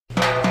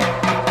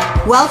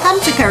Welcome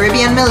to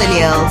Caribbean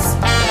Millennials.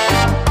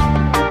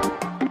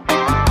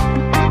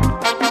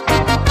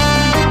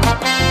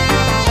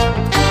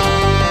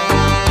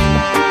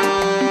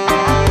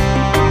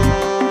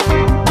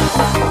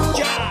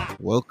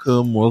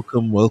 Welcome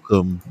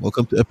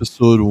to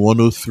episode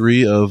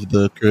 103 of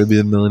the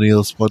Caribbean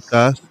Millennials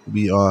podcast.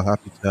 We are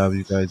happy to have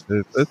you guys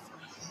with us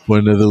for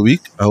another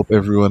week. I hope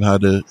everyone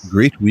had a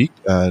great week,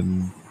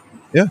 and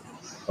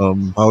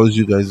how was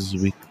you guys'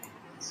 week?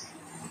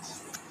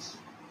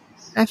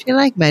 I feel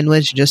like mine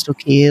was just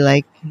okay.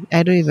 Like,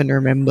 I don't even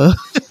remember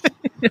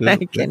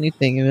Okay.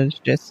 anything. It was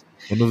just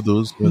One of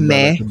those going down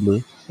meh. like a blur.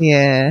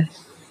 Yeah,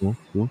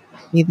 Cool.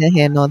 neither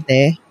here nor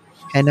there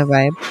kind of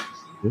vibe.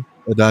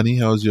 Adani,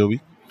 how was your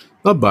week?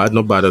 Not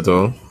bad at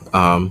all.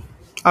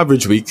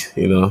 Average week,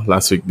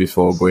 last week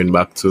before going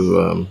back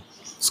to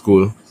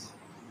school.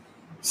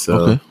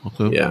 So,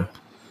 Okay. yeah.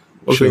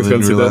 All Chilling,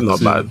 things considered,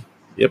 not relaxing, bad.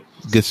 Yep.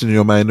 Getting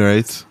your mind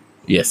right.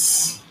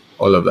 Yes.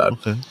 All of that.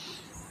 Okay.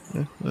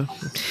 Yeah.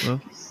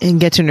 And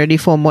getting ready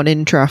for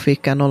morning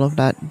traffic and all of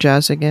that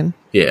jazz again.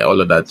 Yeah,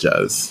 all of that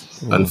jazz.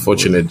 Oh,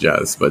 Unfortunate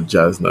jazz, but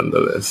jazz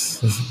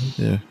nonetheless.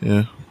 Yeah.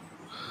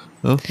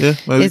 Oh, yeah.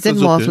 My Is week it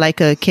was more okay. of like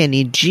a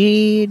Kenny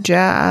G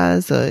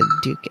jazz or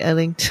Duke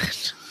Ellington?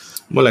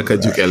 More like a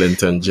Duke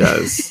Ellington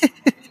jazz.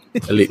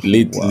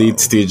 Late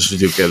stage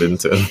Duke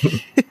Ellington.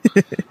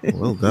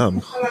 Well,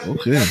 damn.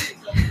 Okay.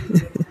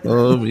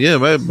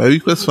 My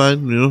week was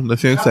fine.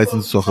 Nothing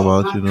exciting to talk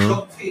about.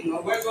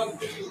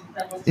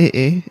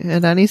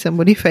 And I need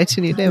somebody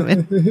fighting you there,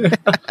 man.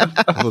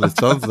 What it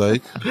sounds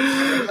like.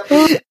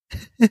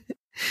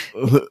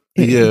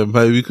 Yeah,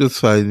 my week was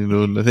fine.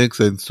 Nothing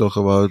exciting to talk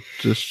about.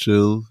 Just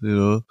chill.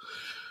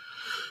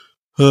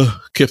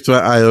 Kept my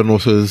eye on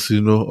what was,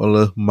 all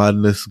the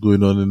madness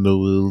going on in the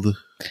world.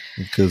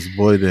 Because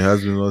boy, there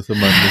has been lots of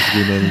madness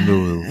going on in the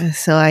world.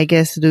 So I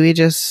guess, do we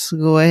just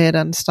go ahead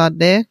and start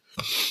there?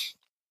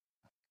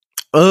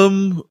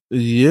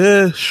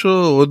 Yeah,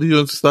 sure. What do you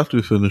want to start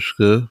with,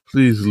 Anushka?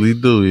 Please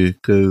lead the way,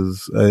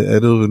 because I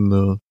don't even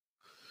know,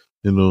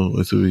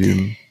 where to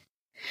begin.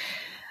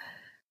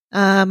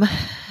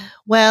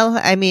 Well,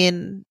 I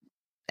mean,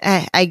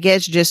 I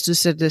guess just to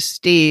set the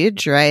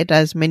stage, right?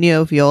 As many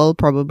of y'all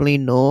probably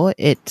know,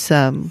 it's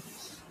the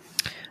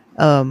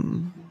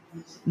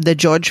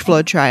George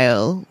Floyd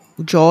trial.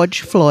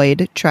 George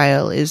Floyd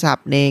trial is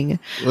happening.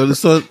 Well,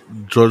 it's not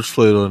George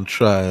Floyd on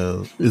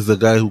trial. It's the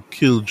guy who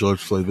killed George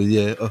Floyd. But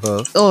yeah,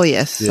 Oh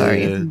yes, Yeah,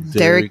 sorry, yeah,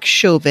 Derek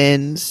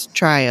Chauvin's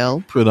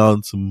trial.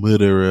 pronounced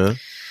murderer.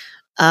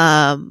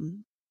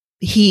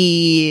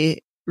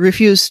 He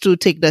refused to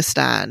take the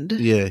stand,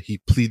 Yeah, he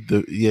plead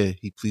the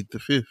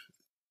fifth.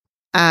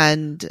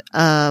 and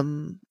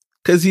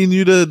Because he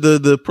knew that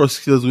the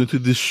prosecutor was going to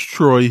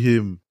destroy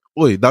him.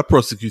 Wait, that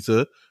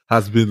prosecutor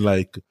has been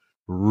like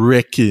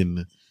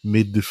wrecking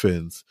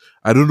mid-defense.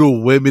 I don't know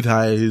where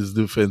mid-hire his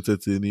defense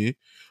attorney.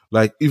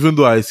 Like, even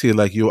though I say,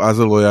 like, as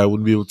a lawyer, I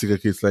wouldn't be able to take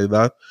a case like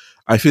that.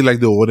 I feel like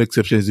the one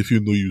exception is if you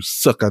know you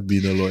suck at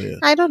being a lawyer.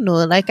 I don't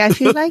know. Like, I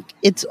feel like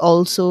it's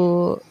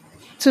also,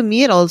 to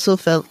me, it also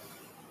felt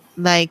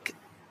like,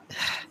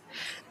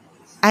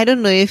 I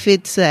don't know if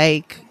it's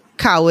like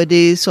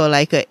cowardice or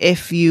like a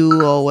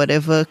FU or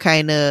whatever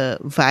kind of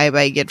vibe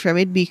I get from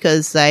it,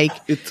 because like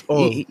It's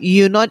all.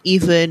 you're not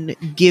even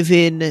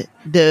giving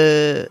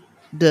the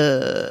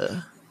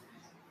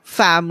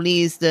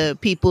families, the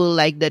people,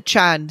 like the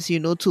chance,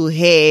 to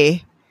hear,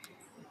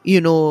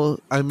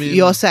 I mean,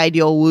 your side,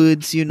 your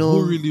words,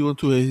 who really want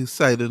to hear his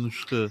side? And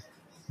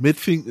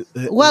mid-thing.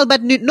 Well,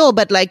 but no,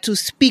 but like to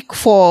speak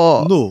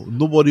for. No,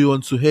 nobody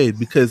wants to hear it,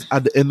 because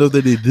at the end of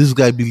the day, this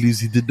guy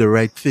believes he did the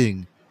right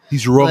thing.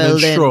 He's wrong and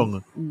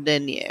strong.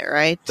 Then yeah,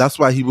 right. That's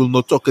why he will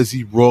not talk, because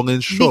he's wrong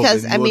and strong.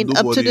 Because and I mean,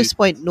 up to this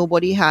point,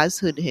 nobody has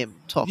heard him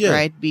talk, Yeah.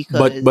 right?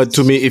 Because But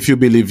to me, if you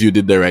believe you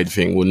did the right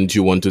thing, wouldn't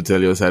you want to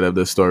tell your side of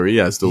the story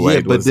as to why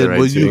it but was the then right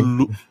when you thing?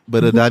 look,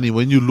 but Danny,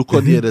 when you look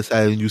on the other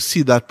side and you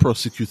see that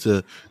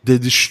prosecutor, they're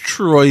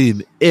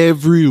destroying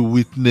every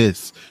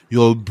witness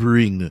you'll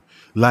bring.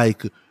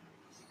 Like,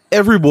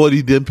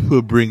 everybody them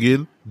people bring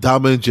in,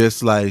 Diamond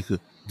just like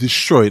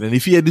destroyed. And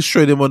if he had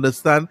destroyed them on the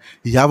stand,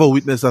 he have a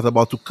witness that's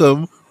about to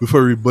come with a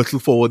rebuttal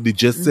for what they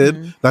just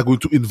said, that's going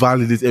to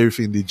invalidate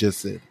everything they just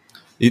said.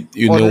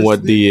 You know what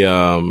Honestly.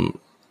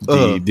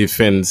 the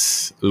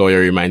defense lawyer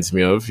reminds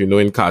me of?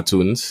 In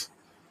cartoons,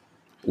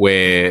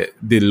 where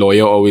the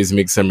lawyer always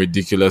makes some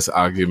ridiculous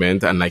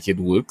argument and like it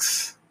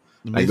works.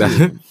 Like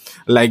that.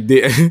 Like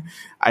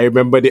I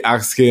remember they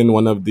asking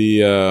one of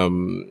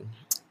the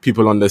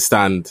people on the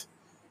stand,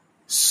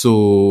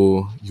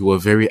 so you were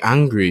very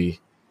angry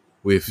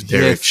with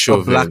Derek Yes, a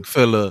Chauvin. black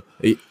fella.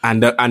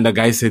 And the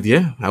guy said,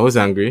 yeah, I was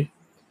angry.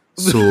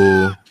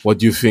 So what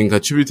do you think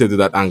attributed to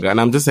that anger?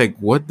 And I'm just like,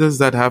 what does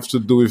that have to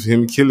do with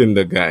him killing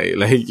the guy?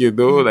 Like,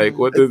 like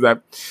what does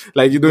that,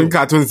 like, in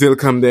cartoons they'll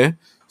come there.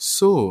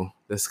 So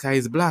the sky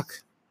is black.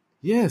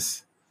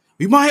 Yes.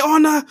 With my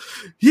honor.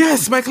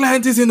 Yes, my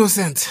client is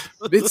innocent.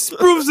 It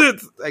proves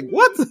it. Like,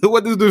 what?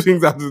 What do those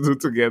things have to do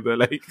together?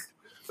 Like,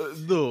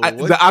 No,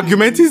 the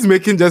argument he's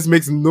making just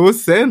makes no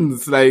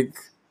sense. Like,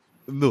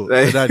 No,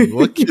 Like, Danny,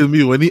 what killed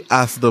me when he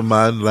asked the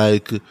man,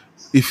 like,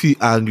 if he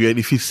angry and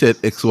if he said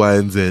X, Y,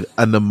 and Z,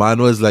 and the man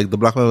was like, the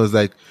black man was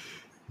like,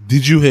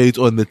 did you hear it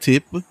on the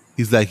tape?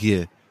 He's like,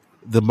 yeah.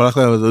 The black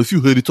man was like, if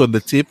you heard it on the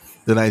tape,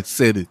 then I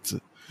said it.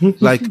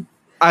 Like,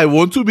 I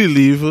want to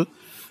believe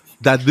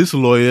that this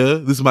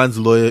man's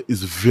lawyer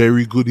is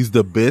very good. He's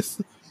the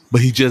best,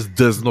 but he just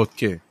does not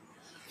care.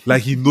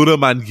 Like, he know the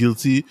man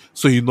guilty,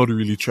 so he not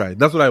really trying.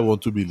 That's what I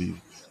want to believe.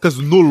 Because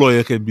no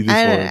lawyer can be this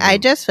horrible. I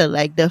just felt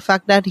like the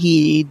fact that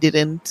he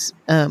didn't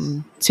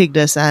take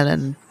the stand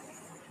and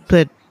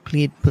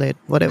plead,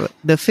 whatever.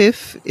 The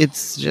fifth,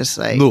 it's just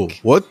like No,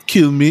 what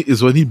killed me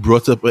is when he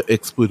brought up an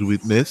expert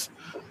witness,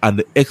 and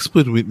the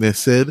expert witness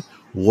said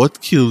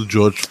what killed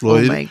George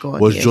Floyd my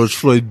God, was yes. George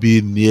Floyd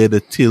being near the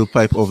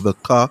tailpipe of the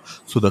car,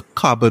 so the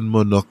carbon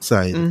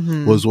monoxide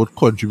was what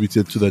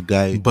contributed to the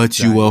guy. but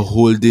dying. you were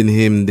holding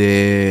him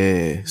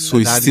there, so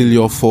it's Daddy, still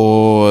your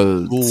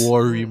fault. Don't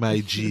worry,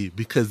 my G,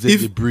 because then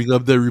they bring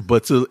up the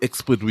rebuttal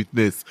expert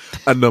witness,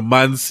 and the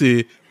man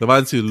say,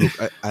 look,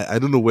 I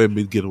don't know where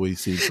mid get what he's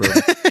saying from,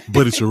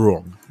 but it's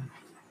wrong.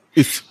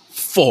 It's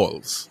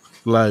false.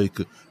 Like,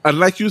 and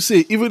like you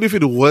say, even if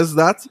it was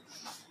that,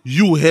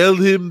 you held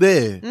him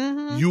there.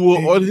 You were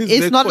on his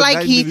it's neck not for like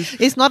 9 he minutes.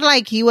 it's not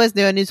like he was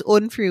there on his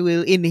own free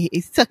will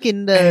he's stuck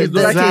in the It's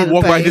not like he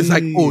walked by, tailpipe. he's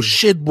like, oh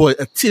shit, boy,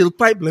 a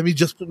tailpipe. Let me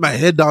just put my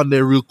head down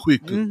there real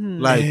quick.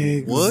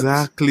 Like, what?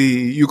 Exactly.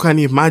 You can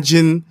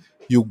imagine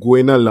you go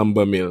in a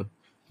lumber mill.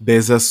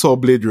 There's a saw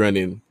blade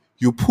running.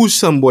 You push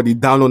somebody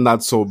down on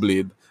that saw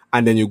blade,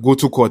 and then you go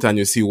to court and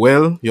you see,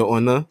 well, Your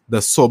Honor,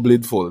 the saw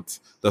blade fault.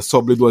 The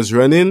saw blade was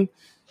running.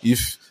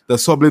 If the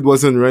saw blade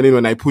wasn't running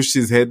when I pushed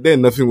his head there,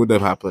 nothing would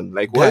have happened.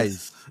 Like, what?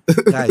 Guys,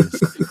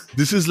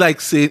 this is like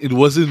saying it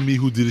wasn't me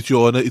who did it,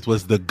 Your Honor. It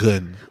was the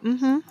gun.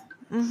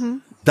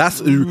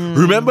 That's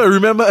remember,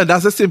 and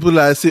that's as simple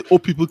as I say, oh,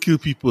 people kill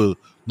people,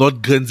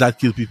 not guns that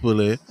kill people.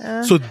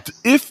 So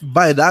if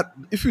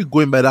we're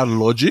going by that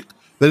logic,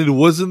 then it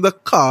wasn't the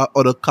car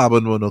or the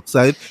carbon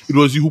monoxide. It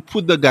was you who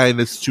put the guy in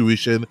a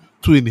situation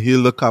to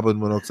inhale the carbon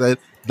monoxide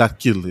that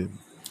killed him.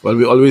 Well,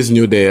 we always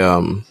knew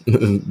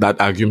that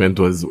argument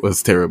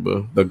was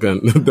terrible. The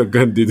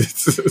gun did it.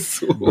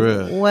 So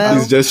Well-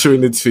 it's just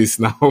showing its face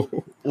now.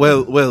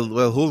 Well,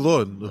 hold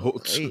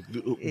on.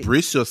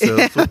 Brace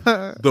yourself.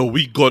 The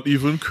week got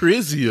even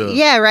crazier.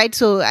 Yeah, right.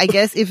 So I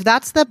guess if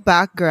that's the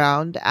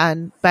background,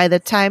 and by the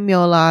time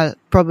y'all are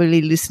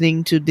probably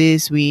listening to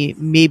this, we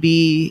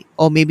maybe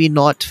or maybe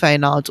not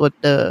find out what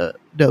the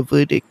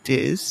verdict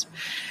is.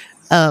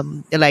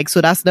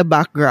 So that's the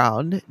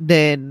background.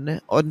 Then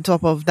on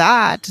top of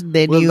that,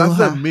 then Well, you that's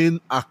have the main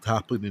act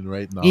happening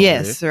right now.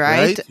 yes,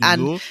 right, You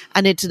and know?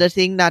 and it's the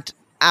thing that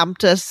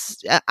amped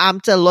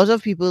a lot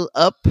of people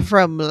up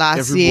from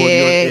last Everybody on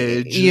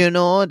year,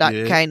 edge. that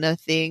Yeah. kind of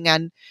thing,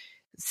 and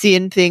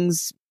seeing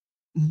things,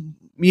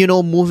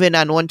 moving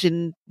and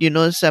wanting,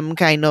 some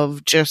kind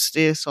of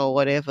justice or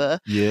whatever.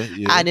 Yeah.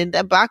 And in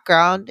the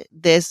background,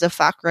 there's the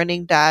fact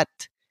running that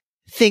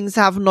things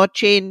have not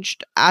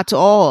changed at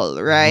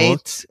all, right?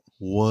 Not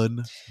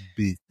one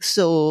bit.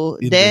 So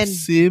In then, the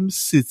same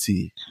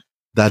city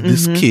that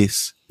this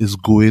case is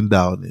going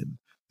down in,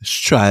 this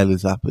trial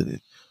is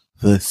happening.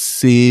 The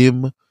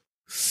same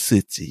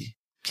city.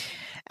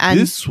 and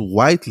This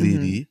white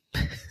lady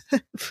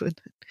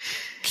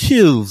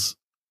kills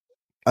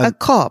a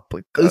cop.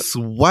 this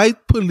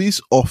white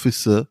police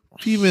officer,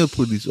 female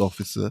police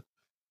officer,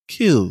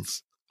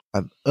 kills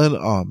an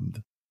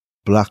unarmed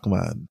black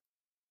man.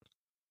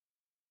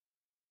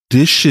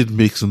 This shit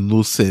makes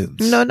no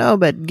sense. No,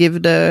 but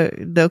give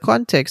the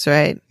context,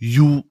 right?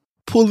 You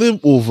pull him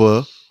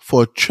over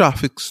for a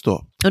traffic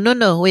stop.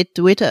 No, wait,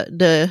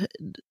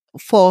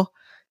 for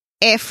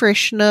air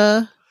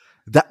freshener.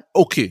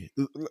 Okay.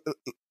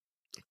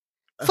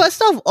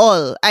 First of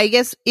all, I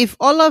guess if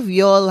all of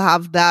y'all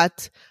have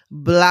that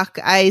black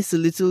ice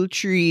little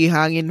tree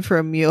hanging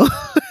from you,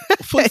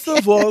 First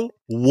of all,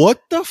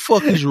 what the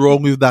fuck is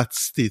wrong with that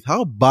state?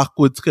 How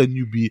backwards can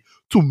you be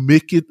to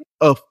make it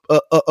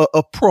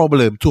a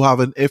problem to have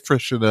an air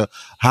freshener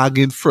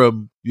hanging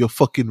from your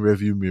fucking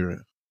rearview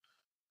mirror?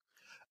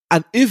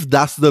 And if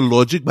that's the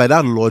logic, by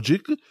that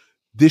logic,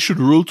 they should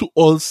roll to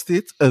all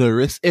states and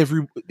arrest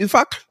in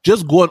fact,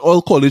 just go on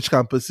all college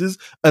campuses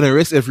and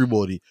arrest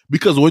everybody.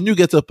 Because when you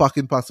get a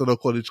parking pass on a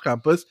college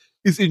campus,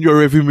 it's in your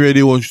rearview mirror,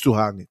 they want you to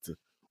hang it.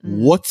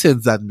 What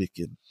sense that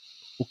making?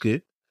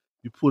 Okay.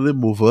 You pull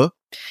him over.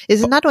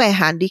 isn't that where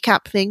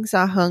handicap things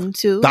are hung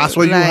to? That's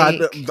where you had.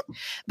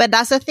 But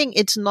that's the thing.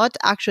 It's not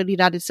actually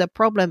that it's a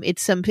problem.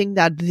 It's something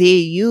that they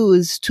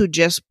use to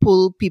just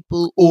pull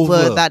people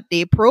over that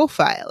they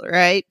profile,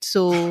 right?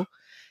 So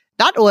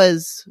that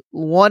was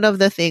one of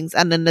the things.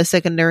 And then the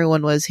secondary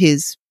one was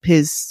his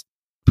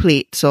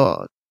plates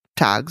or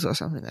tags or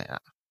something like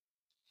that.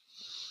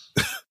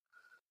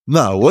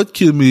 Now, what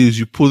killed me is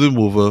you pull him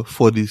over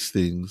for these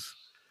things.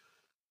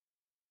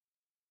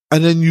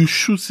 And then you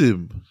shoot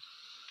him.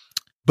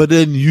 But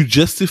then you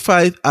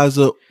justify it as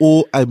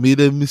I made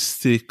a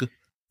mistake.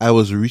 I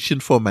was reaching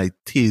for my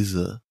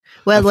taser.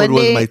 Well, my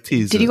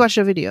taser. did you watch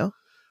the video?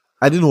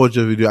 I didn't watch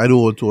the video. I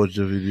don't want to watch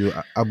the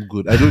video. I'm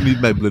good. I don't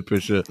need my blood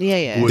pressure.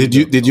 Yeah. going Did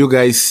you up. did you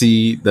guys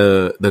see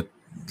the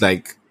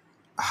like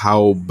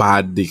how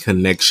bad the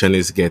connection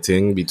is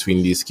getting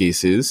between these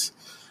cases?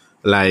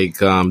 Like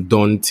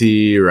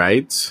Dante,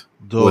 right,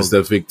 was Dog.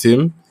 the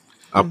victim.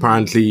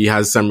 Apparently, he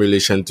has some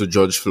relation to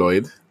George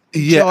Floyd.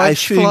 Yeah, I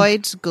George think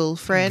Floyd's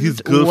girlfriend his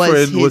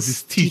girlfriend was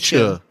his his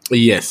teacher.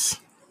 Yes,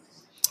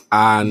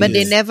 and But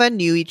they never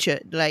knew each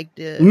other. Like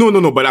the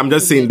no. But I'm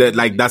just saying that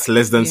like that's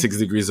less than Yeah. 6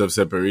 degrees of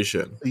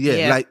separation. Yeah,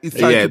 Yeah. like it's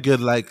trying Yeah. to get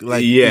like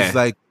Yeah. it's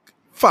like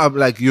fam,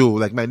 like yo,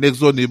 like my next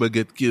door neighbor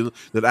get killed,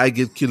 that I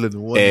get killed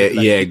in one. Like,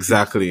 Yeah,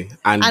 exactly.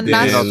 And And taken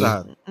out then the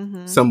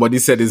hand. somebody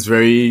said it's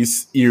very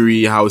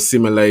eerie how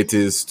similar it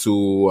is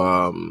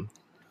to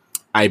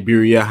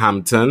Iberia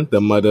Hampton, the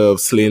mother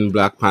of slain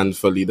Black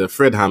Panther leader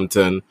Fred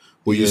Hampton,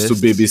 who used to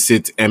Yes.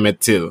 babysit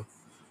Emmett Till,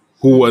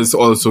 who was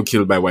also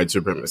killed by white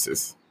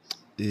supremacists.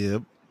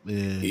 Yep.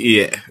 Yeah.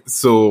 Yeah.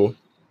 So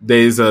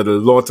there's a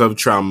lot of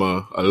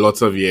trauma, a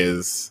lot of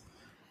years,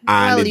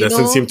 and Well, it you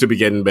doesn't know- seem to be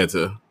getting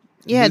better.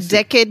 Yeah, Listen.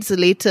 decades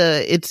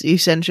later, it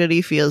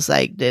essentially feels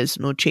like there's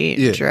no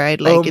change, Yeah. right?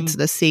 Like it's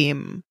the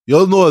same.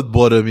 Y'all know what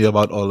bothered me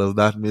about all of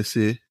that,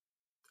 Missy?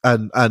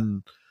 And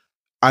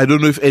I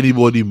don't know if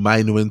anybody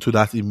mind went to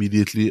that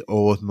immediately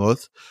or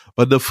whatnot.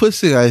 But the first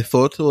thing I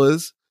thought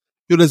was,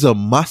 there's a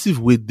massive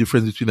weight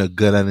difference between a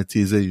gun and a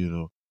taser, you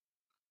know.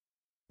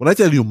 When I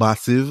tell you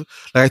massive,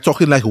 like I'm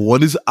talking like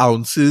one is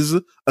ounces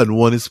and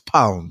one is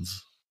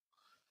pounds.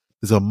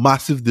 There's a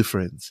massive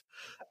difference.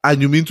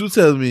 And you mean to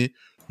tell me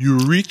you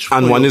reach for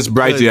And one your is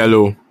bright gun-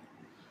 yellow.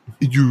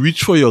 You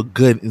reach for your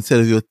gun instead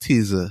of your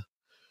taser.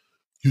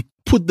 You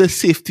put the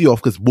safety off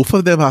because both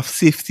of them have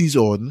safeties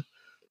on.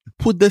 You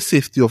put the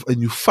safety off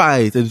and you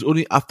fire it, and it's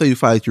only after you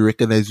fire it you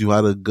recognize you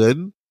had a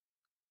gun.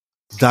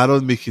 That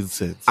don't make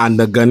sense. And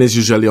the gun is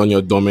usually on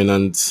your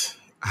dominant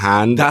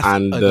hand, That's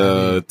and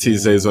the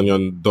teaser is on your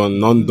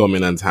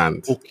non-dominant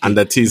hand. Okay. And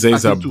the teaser is a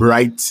Starting to-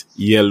 bright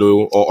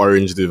yellow or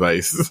orange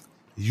device.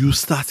 You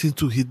starting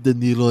to hit the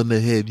nail on the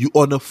head. You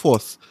on a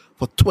force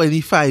for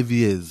 25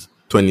 years.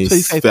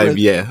 25, plus.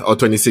 yeah, or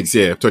 26,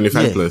 yeah,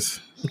 25 Yeah. plus.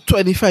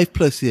 25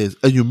 plus years,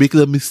 and you make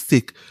the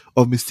mistake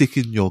of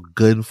mistaking your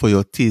gun for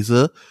your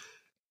taser.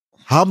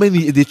 How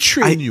many they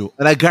train you,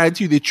 and I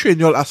guarantee you they train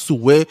you all as to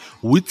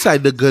which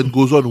side the gun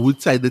goes on,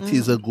 which side the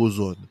taser goes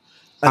on.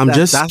 And I'm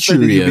just that's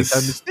when you make curious.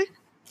 that mistake.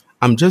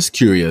 I'm just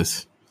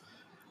curious.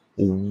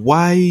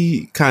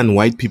 Why can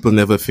white people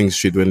never think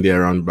straight when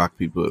they're around black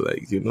people?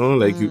 Like, you know,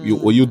 like you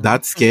were you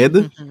that scared?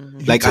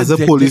 Like as a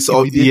protect police them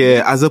immediately.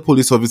 yeah, as a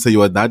police officer, you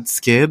were that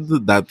scared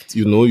that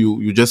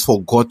you just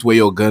forgot where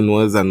your gun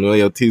was and where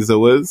your taser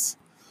was?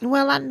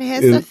 Well, and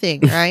here's the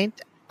thing, right?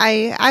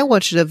 I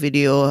watched the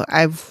video.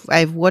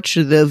 I've watched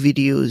the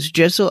videos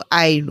just so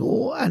I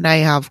know and I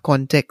have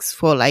context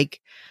for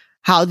like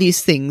how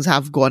these things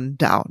have gone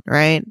down,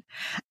 right?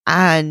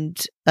 And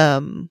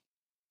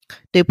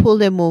they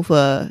pulled him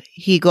over.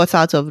 He got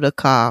out of the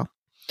car,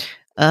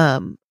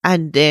 and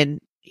then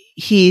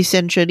he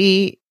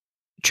essentially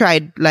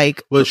tried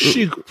like Well,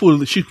 she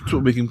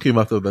to make him came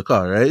out of the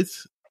car, right?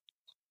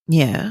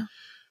 yeah.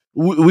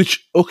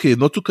 Which, okay,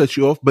 not to cut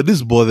you off, but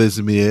this bothers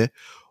me.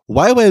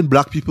 Why when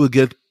black people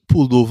get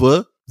pulled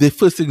over, the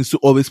first thing is to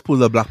always pull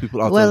the black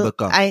people out of Well, the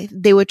car?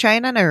 they were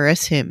trying to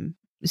arrest him,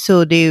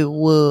 so they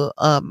were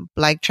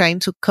like trying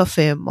to cuff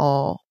him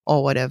or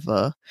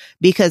whatever,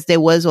 because there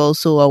was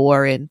also a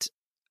warrant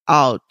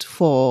out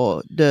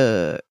for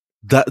the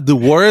That the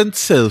warrant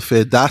self,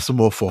 that's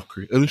more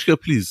fuckery. Anushka,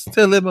 please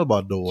tell them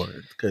about the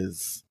warrant,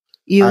 because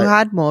you I-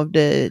 had more of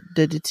the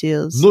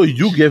details. no,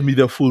 you gave me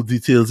the full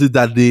details. Is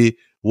that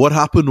what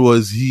happened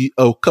was he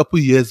a couple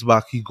years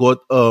back he got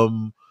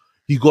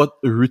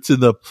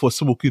written up for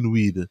smoking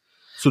weed,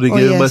 so they Oh,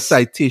 gave him a yes.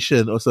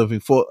 citation or something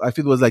for, I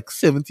think it was like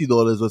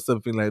 $70 or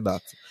something like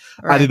that.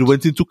 Right. And it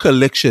went into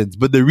collections.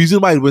 But the reason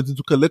why it went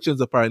into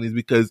collections apparently is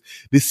because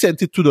they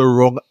sent it to the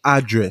wrong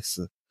address.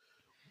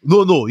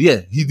 No,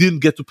 yeah, he didn't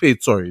get to pay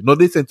it. Sorry, no,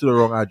 they sent to the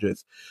wrong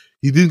address.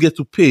 He didn't get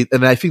to pay it,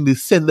 and I think they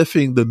sent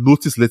the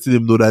notice letting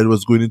him know that it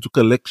was going into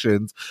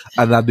collections,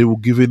 and that they were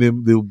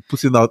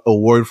putting out a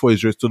warrant for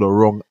his arrest to the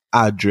wrong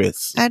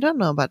address. I don't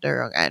know about the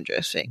wrong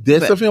address thing.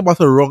 There's but, something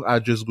about a wrong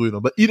address going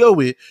on, but either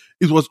way,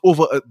 it was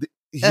over.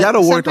 He had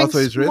a warrant out for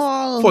his arrest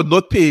small for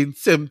not paying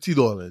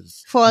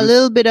 $70 for a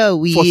little bit of for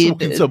weed.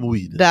 smoking some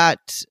weed.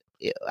 That,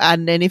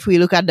 and then if we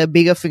look at the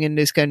bigger thing in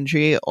this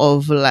country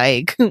of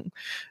like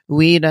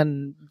weed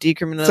and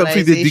decriminalization,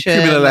 Something they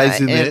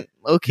decriminalizing it,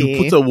 okay.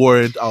 You put a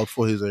warrant out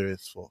for his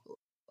arrest for.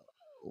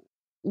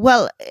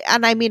 Well,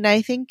 and I mean,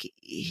 I think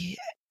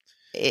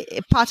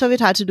part of it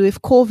had to do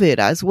with COVID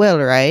as well,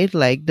 right?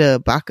 Like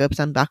the backups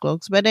and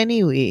backlogs. But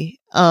anyway,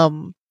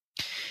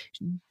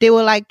 they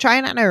were like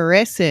trying to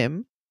arrest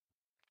him,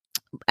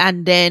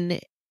 and then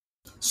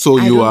So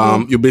I don't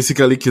know. you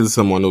basically kill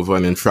someone over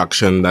an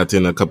infraction that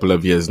in a couple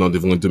of years not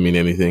even going to mean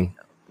anything,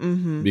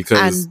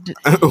 because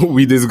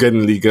weed is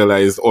getting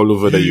legalized all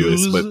over the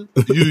US.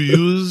 But you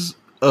use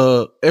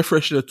air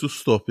freshener to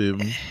stop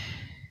him.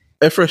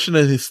 Air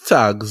freshener his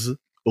tags,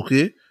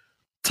 okay?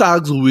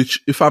 tags,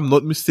 which, if I'm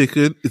not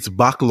mistaken, it's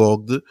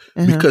backlogged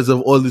because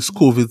of all this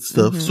COVID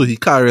stuff. So he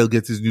can't really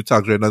get his new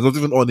tags right now. Not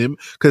even on him,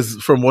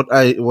 because from what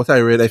I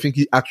read, I think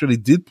he actually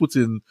did put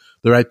in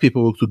the right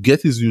paperwork to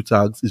get his new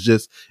tags. It's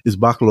just it's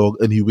backlogged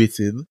and he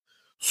waiting.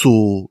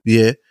 So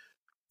yeah.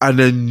 And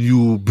then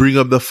you bring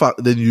up the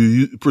fact, then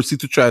you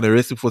proceed to try and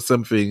arrest him for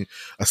something,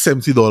 a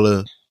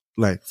 $70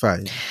 like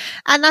fine.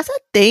 And that's a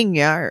thing,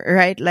 yeah,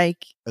 right?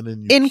 Like And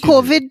then you in kill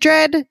him. COVID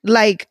dread,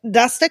 like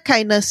that's the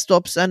kind of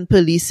stops and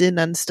policing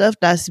and stuff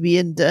that's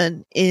being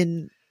done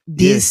in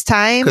these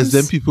times. Because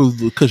then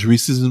because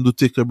racism don't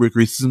take a break,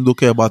 racism don't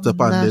care about a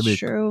pandemic. That's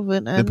true,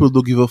 but People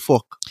don't give a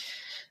fuck.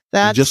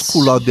 that's just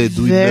cool out there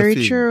doing very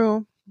nothing.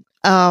 true.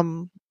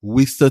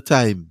 Waste of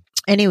time.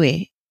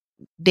 Anyway,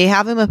 they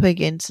have him up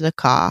against the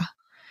car.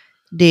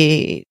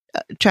 They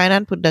try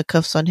and put the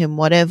cuffs on him,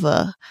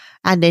 whatever,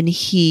 and then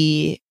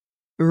he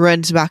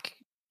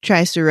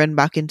tries to run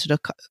back into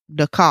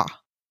the car.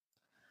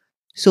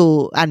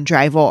 So, and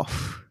drive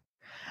off.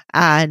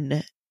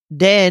 And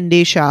then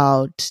they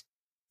shout,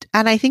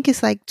 and I think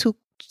it's like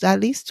at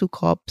least two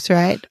cops,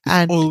 right?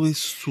 It's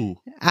always two.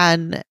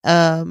 And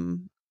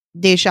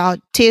they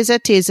shout, taser,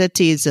 taser,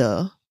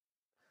 taser.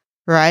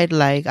 Right?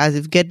 Like, as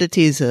if get the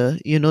taser,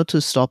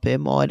 to stop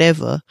him or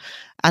whatever.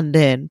 And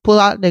then pull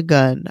out the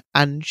gun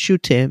and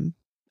shoot him.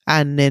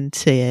 And then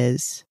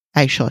says,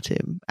 I shot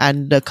him.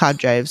 And the car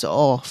drives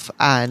off.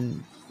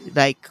 And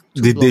like,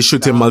 did they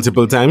shoot him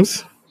multiple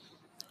times?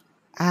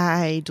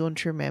 I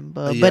don't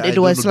remember. Yeah, but it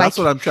was like, that's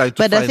what I'm trying to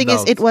but find the thing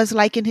out. is, it was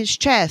like in his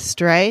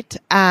chest, right?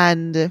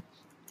 And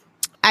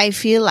I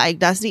feel like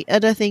that's the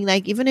other thing.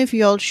 Like, even if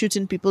you're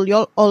shooting people,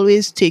 you're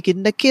always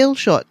taking the kill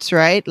shots,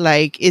 right?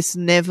 Like, it's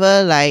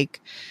never like.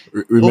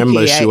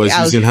 Remember, okay, she was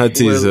using her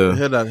taser.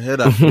 Well, hear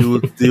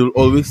that. They'll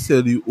always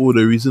tell you,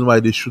 the reason why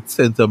they shoot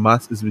center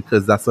mass is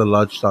because that's a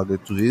large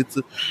target to hit.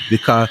 They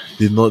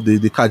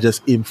can't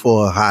just aim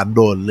for a hand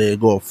or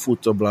leg or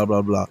foot or blah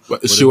blah blah.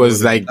 But she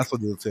was like that's what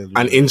they'll tell you.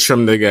 an inch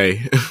from the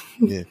guy.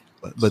 Yeah.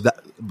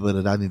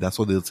 But Danny, that's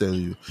what they'll tell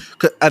you.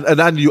 And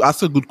then you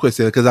asked a good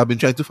question, because I've been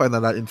trying to find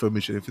out that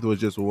information. If it was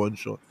just one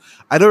shot,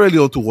 I don't really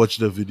want to watch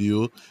the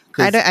video.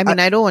 I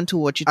don't want to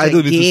watch it I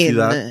don't again. need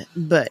to see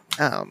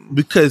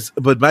that.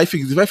 But my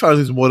thing is, if I found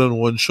it's more than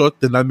one shot,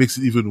 then that makes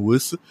it even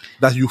worse.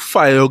 That you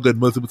fire your gun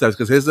multiple times.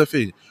 Because here's the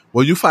thing: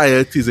 when you fire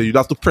a taser, you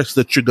have to press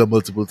the trigger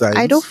multiple times.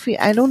 I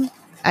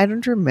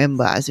don't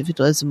remember as if it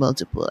was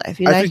multiple. I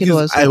feel like it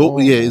was. I hope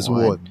it's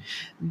one.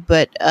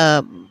 But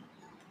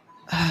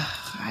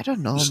I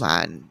don't know,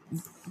 man.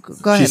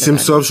 Go ahead. She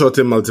seems to have shot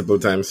him multiple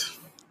times.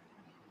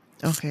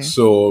 Okay.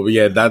 So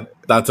yeah,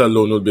 that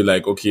alone would be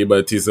like, okay,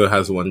 but teaser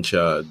has one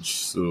charge.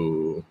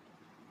 So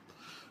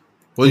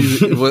here's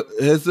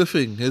the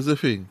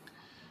thing.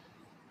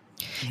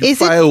 You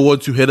fire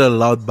once, you hear a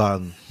loud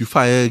bang. You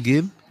fire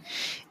again.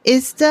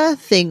 It's the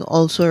thing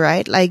also,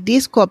 right? Like,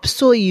 these cops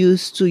so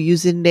used to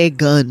using their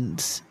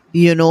guns,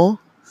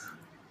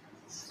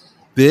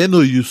 They're not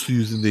used to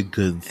using their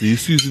guns. They're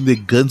used to using their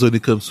guns when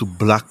it comes to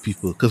black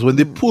people. Because when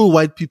they pull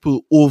white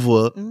people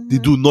over, they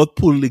do not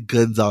pull the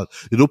guns out.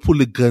 They don't pull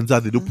the guns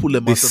out. They don't pull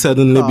them out. They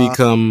suddenly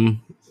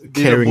become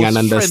caring and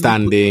most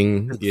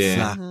understanding.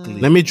 Exactly. Yeah.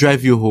 Let me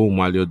drive you home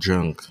while you're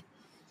drunk.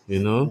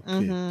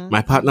 Okay.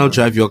 My partner will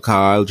drive your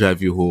car, I'll drive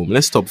you home.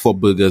 Let's stop for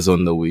burgers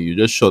on the way. You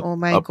just shot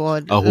up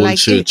a whole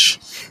church.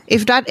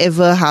 If that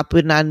ever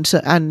happened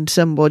and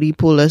somebody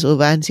pull us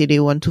over and say they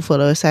want to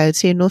follow us, I'd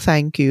say no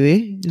thank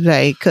you.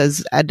 Like,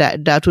 because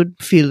that would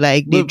feel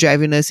like they're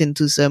driving us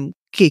into some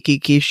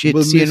KKK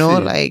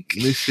shits, like.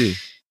 Missy,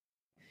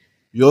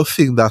 you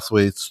think that's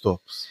where it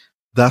stops.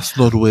 That's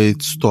not where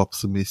it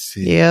stops,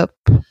 Missy. Yep.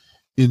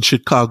 In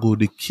Chicago,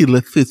 they kill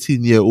a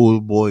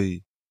 13-year-old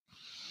boy.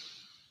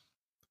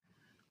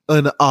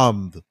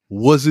 Unarmed,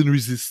 wasn't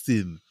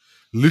resisting,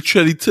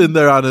 literally turned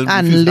around and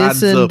with his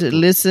hands up.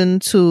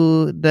 Listened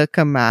to the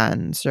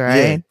commands, right?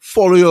 Yeah,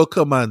 follow your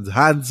commands,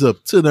 hands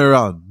up, turn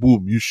around,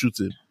 boom, you shoot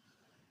him.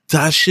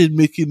 That shit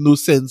making no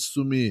sense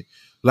to me.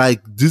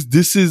 Like,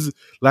 this is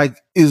like,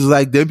 it's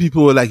like them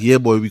people were like, yeah,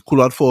 boy, we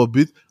cool out for a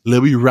bit,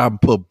 let me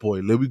ramp up, boy,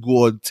 let me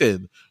go on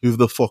 10 with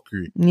the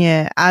fuckery.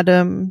 Yeah,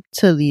 Adam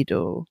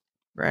Toledo,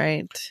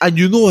 right? And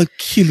you know what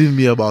killing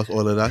me about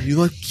all of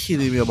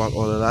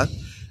that?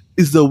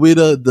 Is the way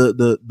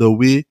the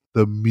way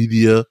the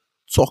media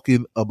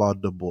talking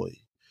about the boy.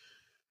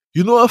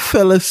 You know, a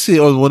fella say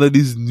on one of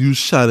these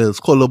news channels,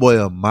 call the boy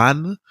a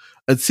man,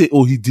 and say,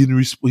 oh, he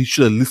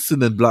should have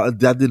listened and blah,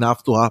 that didn't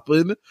have to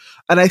happen.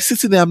 And I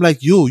sit in there, I'm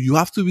like, yo, you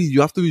have to be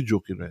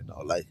joking right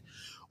now. Like,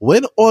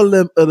 when all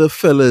them other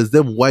fellas,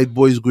 them white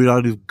boys going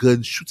around with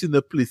guns, shooting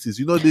the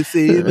places, they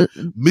say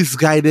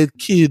misguided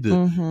kid,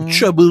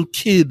 troubled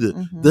kid,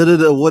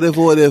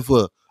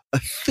 whatever. A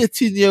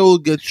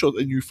 13-year-old gets shot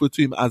and you refer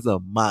to him as a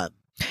man.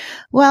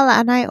 Well,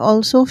 and I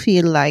also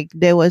feel like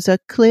there was a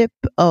clip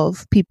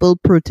of people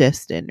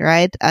protesting,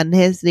 right? And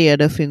here's the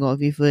other thing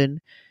of even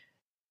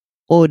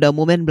or the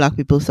moment black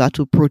people start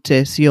to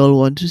protest, you all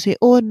want to say,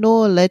 oh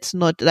no, let's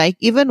not. Like,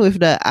 even with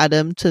the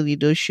Adam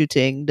Toledo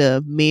shooting,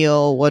 the mayor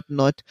or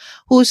whatnot,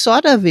 who saw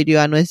the video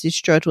and was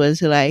distraught,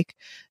 was like,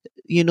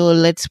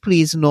 let's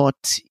please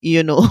not,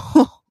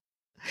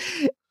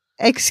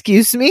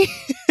 excuse me.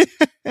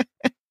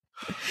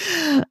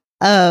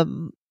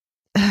 um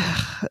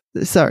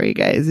Sorry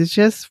guys, it's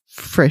just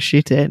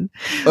frustrating.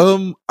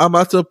 I'm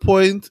at a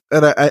point,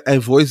 and I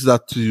voiced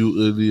that to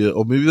you earlier,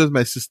 or maybe that's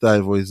my sister. I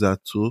voiced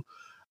that too.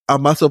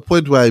 I'm at a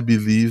point where I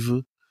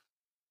believe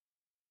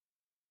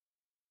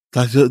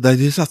that you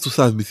just have to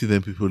start meeting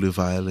them people with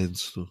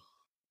violence too,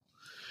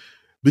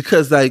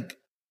 because like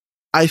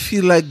I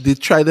feel like they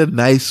try the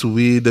nice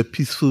way, the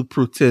peaceful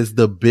protest,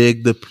 the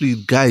beg, the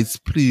plead, guys,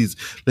 please,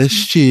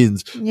 let's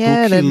change.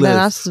 Yeah, don't kill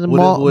that's us,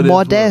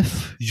 more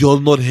deaf.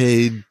 You're not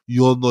hearing,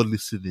 you're not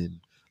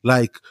listening.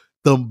 Like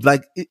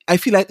I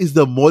feel like it's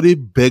the more they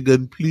beg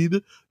and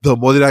plead, the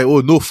more they're like, oh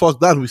no, fuck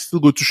that, we still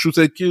go to shoot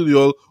and kill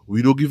y'all.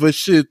 We don't give a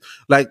shit.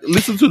 Like,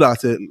 listen to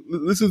that.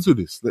 Listen to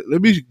this.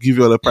 Let me give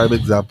you all a prime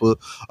example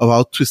of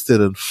how twisted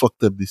and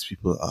fucked up these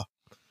people are.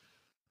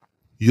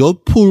 You'll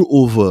pull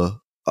over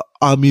an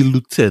army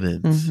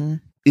lieutenant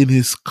in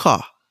his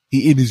car,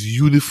 in his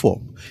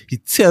uniform. He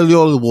tell you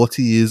all what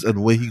he is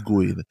and where he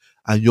going,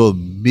 and you'll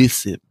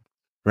miss him,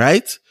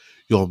 right?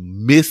 You'll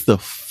miss the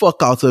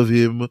fuck out of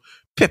him,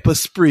 pepper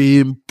spray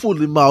him, pull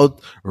him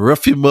out,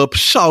 rough him up,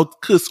 shout,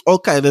 curse, all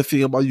kind of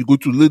thing about you go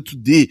to learn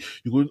today.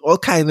 You going all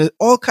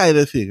kind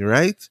of thing,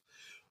 right?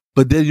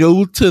 But then you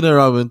will turn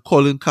around and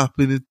Colin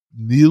Kaepernick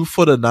kneel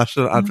for the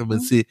national anthem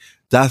and say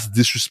that's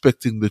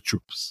disrespecting the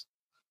troops.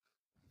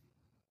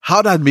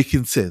 How that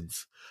making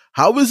sense?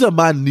 How is a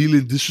man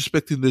kneeling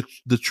disrespecting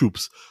the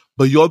troops,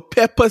 but you're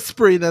pepper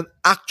spraying an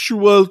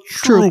actual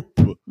troop,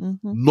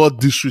 not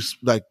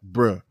disrespect? Like,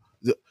 bruh,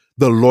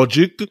 the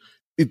logic,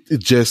 it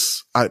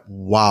just,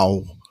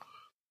 wow.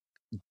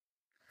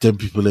 Them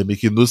people are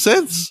making no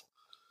sense.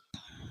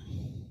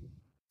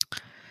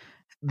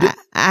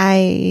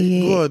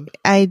 I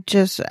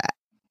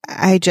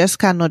just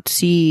cannot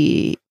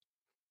see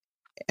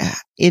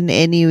in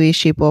any way,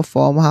 shape, or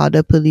form how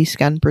the police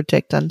can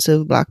protect and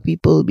serve black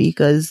people,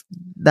 because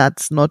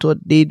that's not what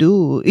they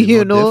do.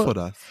 They're not there for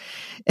that.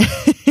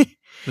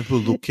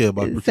 People don't care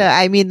about protection. So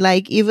I mean,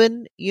 like,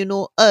 even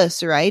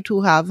us, right,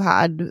 who have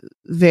had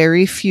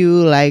very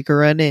few like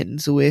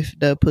run-ins with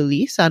the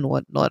police and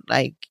whatnot.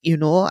 Like,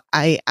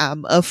 I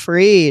am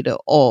afraid,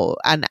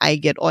 and I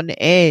get on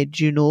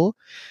edge,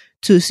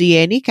 to see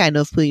any kind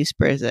of police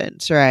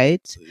presence,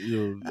 right?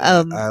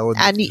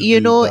 And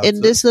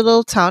in this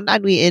little town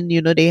that we in,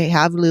 they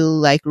have little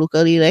like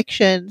local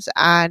elections,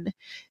 and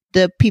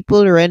the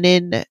people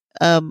running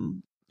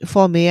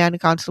for mayor and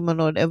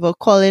councilman or whatever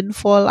calling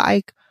for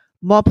like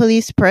more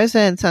police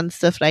presence and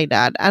stuff like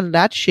that, and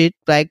that shit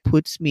like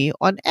puts me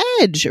on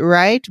edge,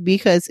 right?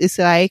 Because it's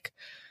like,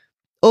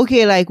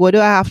 okay, like, what do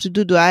I have to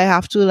do? Do I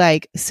have to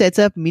like set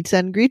up meets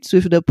and greets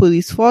with the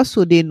police force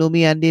so they know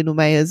me and they know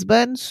my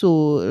husband? So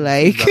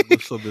like,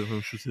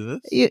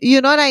 you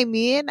know what I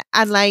mean?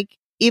 And like,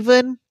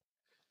 even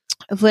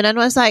Vernon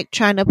was like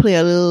trying to play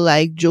a little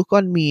like joke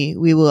on me.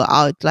 We were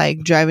out like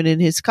driving in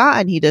his car,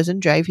 and he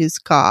doesn't drive his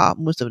car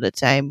most of the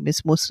time.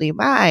 It's mostly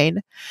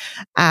mine.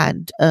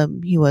 And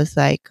he was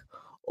like,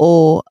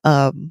 oh,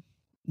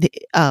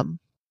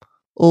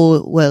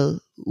 well,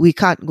 we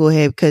can't go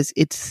here because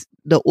it's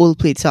the old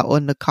plates are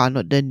on the car,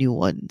 not the new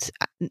ones.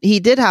 He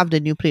did have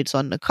the new plates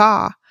on the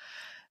car,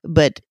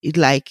 but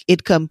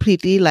it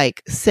completely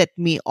like set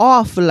me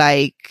off,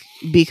 like,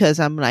 because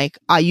I'm like,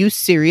 are you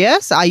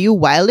serious? Are you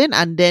wilding?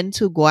 And then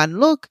to go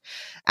and look,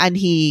 and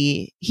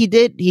he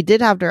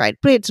did have the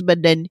right plates,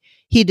 but then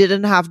he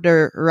didn't have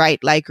the right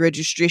like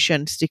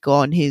registration sticker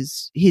on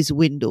his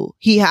window.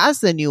 He has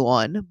the new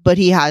one, but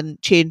he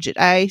hadn't changed it.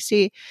 I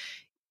say,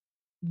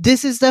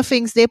 this is the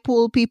things they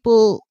pull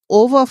people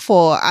over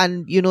for,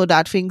 and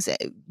that things,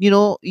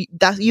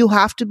 that you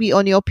have to be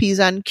on your P's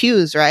and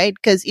Q's, right?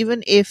 Because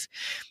even if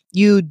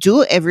you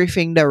do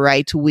everything the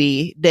right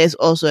way, there's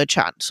also a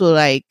chance. So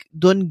like,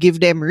 don't give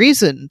them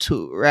reason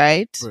to,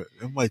 right?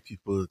 Them white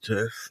people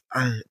just,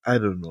 I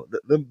don't know.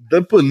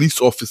 Them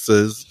police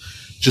officers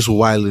just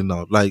wilding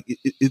out. Like,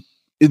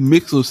 it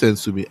makes no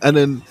sense to me. And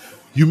then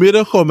you made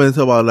a comment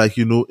about like,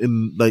 in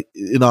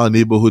our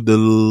neighborhood,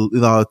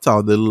 in our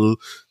town, the little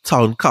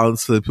town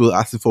council, people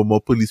asking for more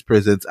police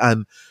presence.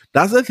 And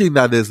that's the thing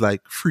that is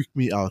like freaked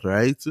me out,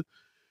 right?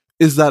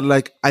 Is that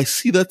like, I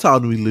see the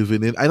town we live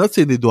in. I'm not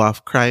saying they don't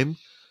have crime,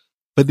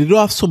 but they don't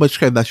have so much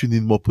crime that you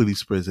need more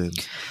police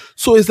presence.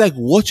 So it's like,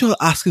 what you're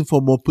asking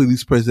for more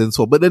police presence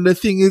for. But then the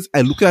thing is,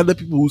 I look at the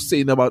people who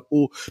saying about,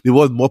 oh, they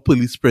want more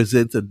police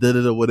presence and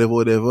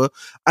whatever.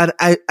 And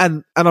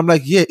I'm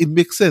like, yeah, it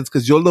makes sense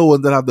because you're the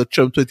ones that have the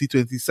Trump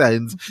 2020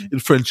 signs in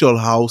front of your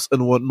house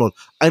and whatnot.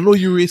 I know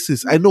you're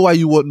racist. I know why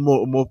you want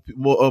more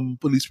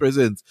police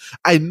presence.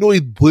 I know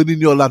it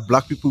burning your lot,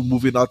 black people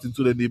moving out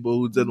into the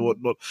neighborhoods and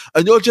whatnot.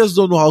 And you just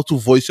don't know how to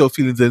voice your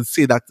feelings and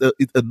say that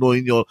it's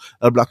annoying your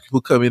black people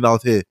coming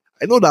out here.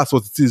 I know that's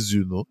what it is,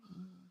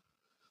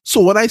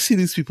 So when I see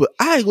these people,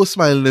 I go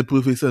smile in their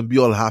face and be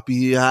all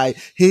happy. Hi,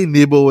 hey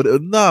neighbor, whatever.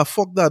 Nah,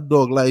 fuck that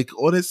dog. Like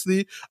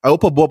honestly, I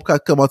hope a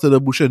bobcat come out of the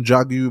bush and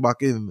drag you back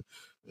in.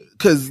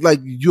 Cause like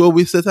you're a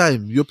waste of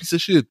time. You're a piece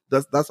of shit.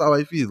 That's how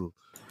I feel.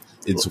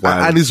 It's And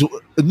wild. it's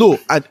no,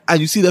 and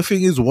you see the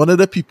thing is one of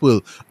the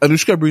people,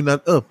 Anushka bring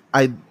that up.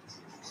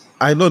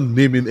 I'm not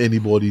naming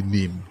anybody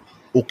name,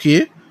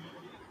 okay?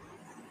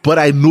 But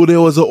I know there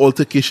was an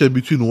altercation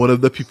between one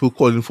of the people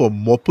calling for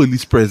more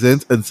police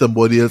presence and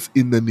somebody else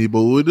in the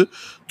neighborhood,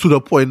 to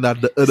the point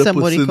that the other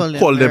Somebody person called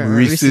called them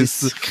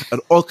racist, racist.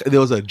 and all there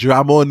was a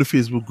drama on the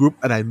Facebook group,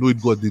 and I know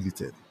it got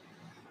deleted.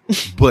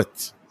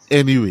 But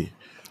anyway,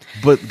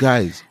 but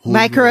guys, hold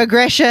on.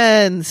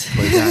 Microaggressions.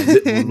 But guys,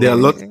 hold There are a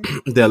on. lot.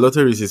 There are a lot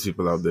of racist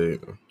people out there,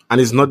 and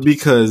it's not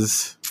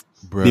because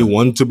Bruh. they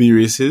want to be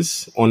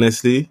racist.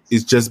 Honestly,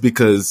 it's just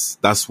because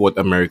that's what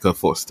America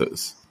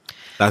fosters.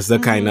 That's the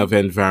kind of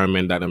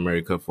environment that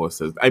America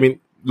fosters. I mean,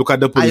 look at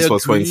the police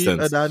force, for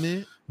instance.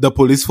 Adani. The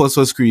police force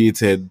was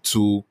created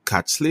to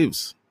catch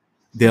slaves.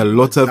 There are a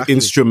lot of Exactly.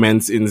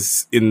 instruments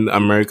in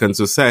American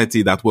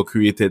society that were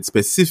created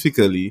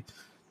specifically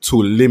to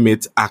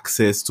limit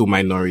access to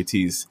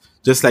minorities.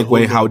 Just like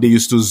how they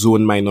used to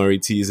zone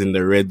minorities in the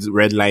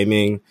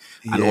redlining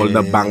and all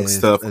the bank Yes,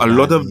 stuff.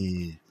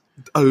 Adani.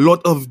 A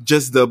lot of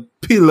just the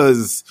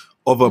pillars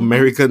of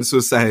American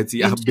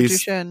society are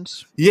based,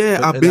 Institutions.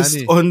 are But based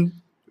Adani- on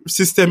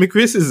systemic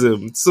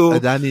racism. So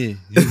Adani,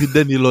 you hit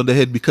the nail on the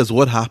head, because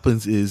what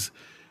happens is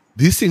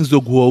these things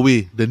don't go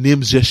away. The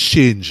names just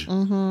change.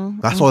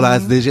 That's all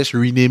that is. They just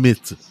rename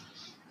it.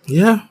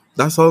 yeah,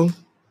 that's all.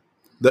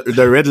 The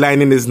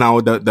redlining is now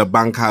the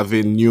bank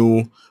having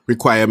new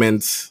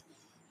requirements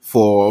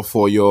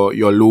for your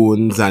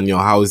loans and your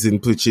housing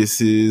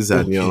purchases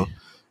and Okay.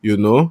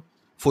 your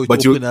For you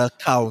But to you- open an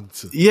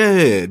account.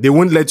 yeah, they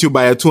won't let you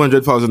buy a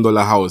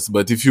 $200,000 house,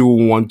 but if you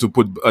want to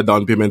put a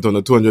down payment on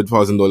a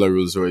 $200,000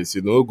 Rolls Royce,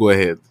 go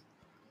ahead.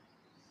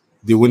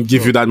 They won't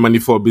give you that money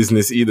for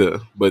business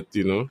either, but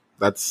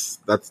that's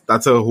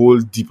a whole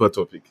deeper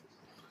topic.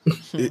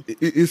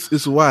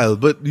 It's wild.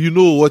 But you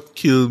know what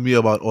killed me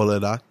about all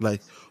of that?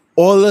 Like,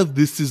 all of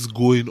this is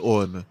going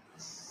on.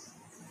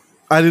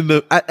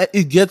 And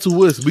it gets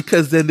worse,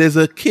 because then there's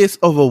a case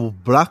of a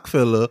black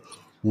fella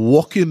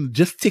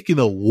just taking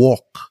a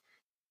walk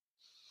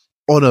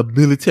on a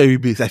military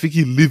base. I think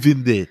he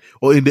living there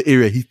or in the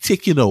area. He's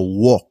taking a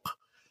walk,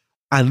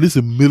 and this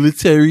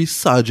military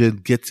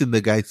sergeant gets in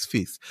the guy's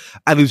face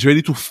and is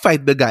ready to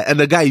fight the guy. And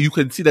the guy, you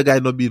can see the guy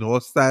not being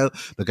hostile.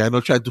 The guy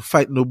not trying to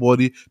fight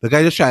nobody. The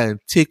guy just trying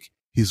to take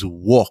his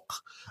walk.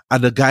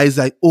 And the guy's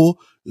like, "Oh,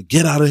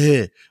 get out of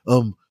here.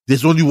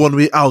 There's only one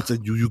way out,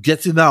 and you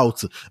getting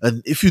out.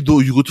 And if you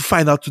do, you go to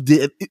find out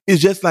today." And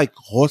it's just like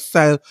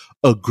hostile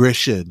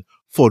aggression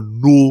for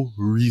no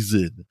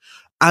reason.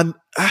 And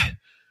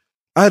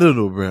I don't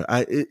know, bro.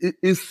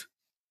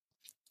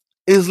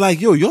 It's like,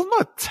 yo, you're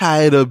not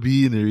tired of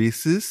being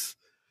racist.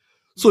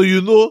 So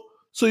you know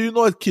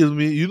what killed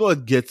me? You know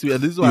what gets me?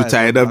 And this is why You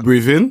tired of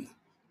breathing?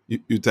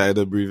 You tired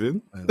of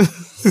breathing?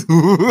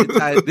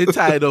 They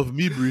tired of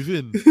me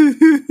breathing.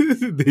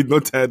 They're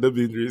not tired of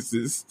being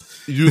racist.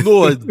 You know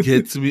what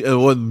gets me,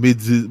 and what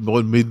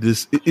made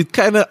this it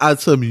kind of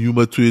adds some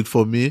humor to it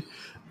for me,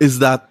 is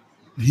that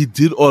he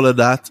did all of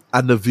that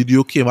and the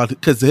video came out.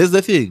 Because here's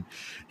the thing,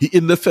 he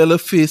in the fella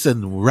face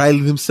and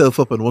riling himself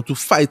up and want to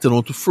fight and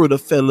want to throw the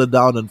fella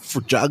down and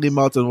drag him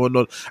out and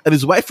whatnot. And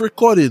his wife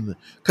recording,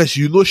 because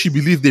she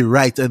believed they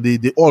right and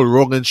they all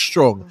wrong and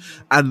strong.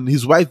 And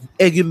his wife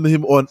egging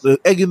him on,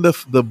 egging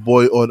the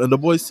boy on, and the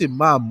boy say,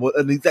 "Mom,"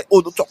 and he's like,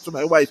 "Oh, don't talk to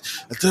my wife,"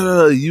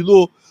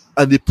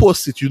 and they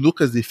post it,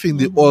 because they think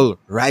they all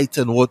right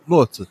and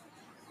whatnot.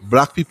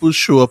 Black people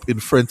show up in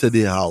front of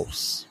their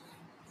house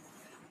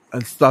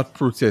and start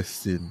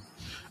protesting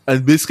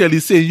and basically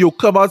saying, "Yo,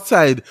 come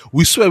outside.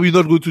 We swear we're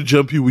not going to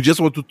jump you. We just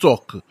want to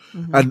talk,"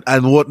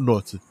 and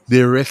whatnot.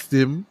 They arrest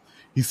him.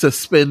 He's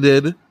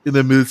suspended in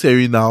the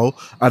military now,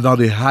 and now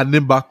they hand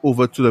him back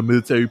over to the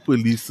military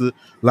police.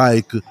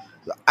 Like,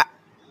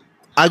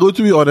 I go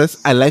to be honest,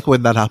 I like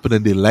when that happens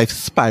and their life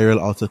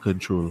spiral out of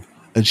control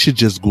and shit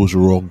just goes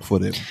wrong for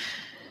them.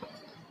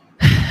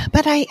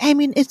 But I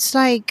mean, it's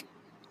like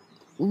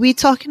we're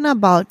talking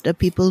about the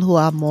people who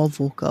are more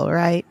vocal,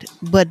 right?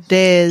 But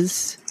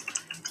there's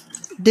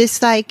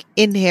this like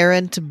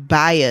inherent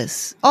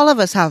bias. All of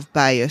us have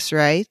bias,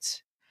 right?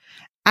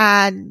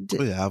 And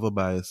Oh yeah, I have a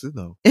bias,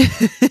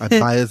 I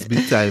bias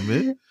big time,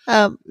 eh?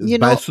 It's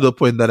biased to the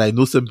point that I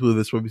know some people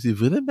that's probably say,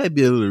 "Villain might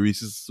be a little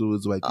racist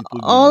towards white people."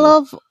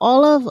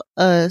 all of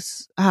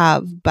us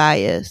have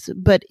bias,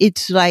 but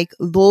it's like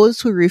those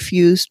who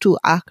refuse to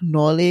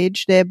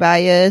acknowledge their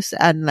bias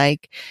and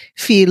like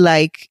feel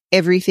like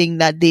everything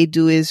that they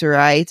do is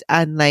right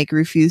and like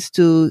refuse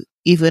to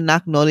even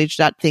acknowledge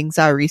that things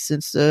are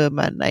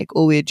racism and like,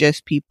 oh, we're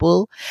just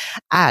people.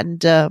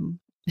 And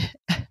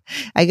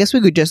I guess we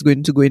could just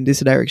go in this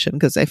direction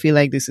because I feel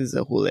like this is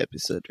a whole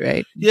episode,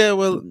 right? Yeah,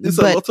 well, a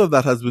lot of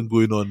that has been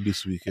going on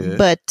this week. Eh?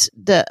 But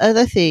the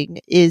other thing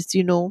is,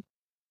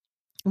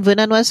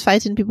 Vernon was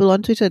fighting people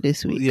on Twitter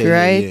this week, Yeah, yeah, yeah.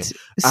 right?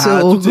 I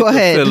had to So take go a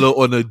ahead. fellow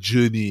on a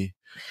journey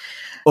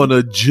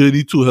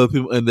to help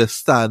him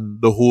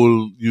understand the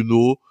whole,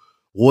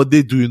 what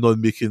they're doing not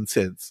making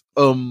sense.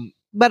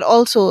 But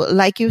also,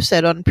 like you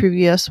said on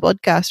previous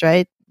podcasts,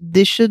 right?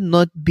 This should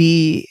not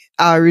be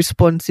our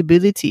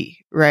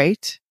responsibility,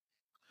 right?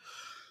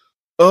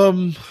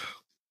 um,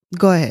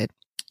 Go ahead.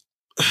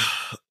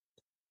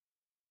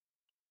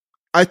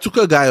 I took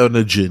a guy on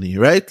a journey,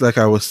 right? Like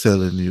I was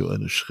telling you,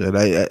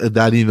 Anushka, and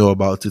Danny know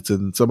about it,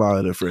 and some of our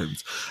other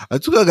friends. I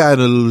took a guy on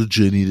a little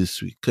journey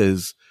this week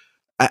because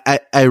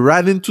I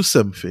ran into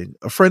something.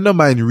 A friend of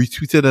mine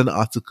retweeted an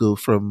article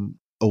from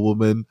a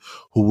woman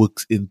who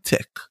works in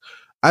tech.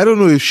 I don't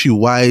know if she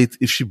white,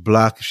 if she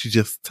black, if she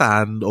just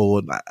tanned,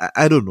 or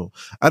I don't know.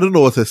 I don't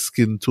know what her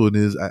skin tone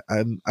is.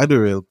 I don't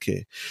really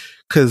care.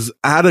 Cause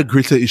I had a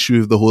greater issue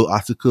with the whole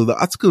article. The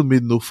article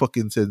made no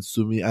fucking sense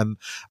to me. And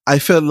I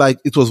felt like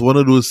it was one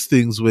of those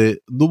things where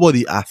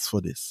nobody asked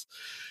for this.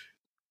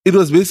 The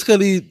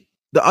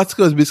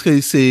article was basically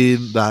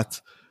saying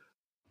that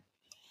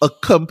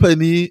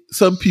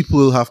some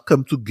people have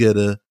come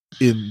together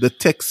in the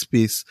tech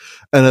space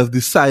and have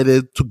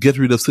decided to get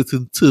rid of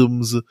certain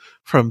terms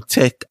from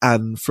tech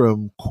and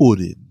from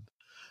coding.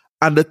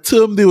 And the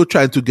term they were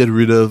trying to get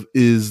rid of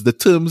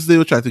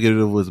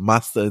was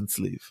master and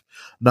slave.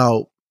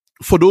 Now,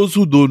 for those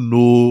who don't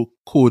know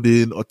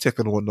coding or tech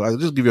and whatnot, I'll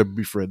just give you a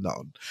brief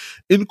rundown.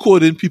 In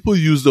coding, people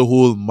use the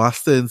whole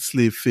master and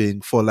slave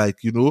thing for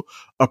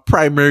a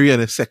primary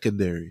and a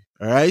secondary.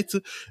 All right.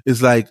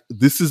 It's like,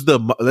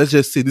 let's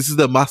just say this is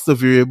the master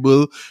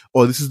variable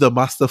or this is the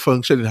master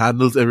function. It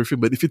handles everything.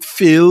 But if it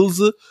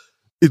fails,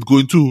 it's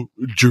going to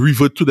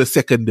revert to the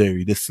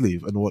secondary, the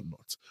slave and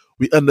whatnot.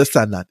 We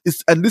understand that.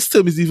 And this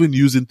term is even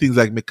used in things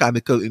like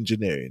mechanical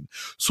engineering.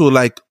 So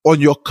like on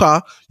your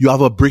car, you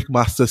have a brake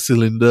master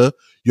cylinder,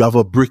 you have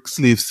a brake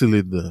slave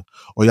cylinder,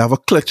 or you have a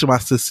clutch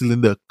master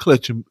cylinder,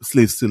 clutch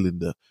slave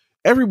cylinder.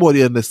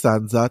 Everybody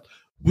understands that.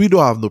 We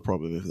don't have no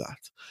problem with that.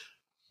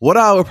 What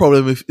I have a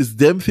problem with is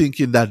them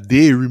thinking that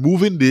they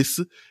removing this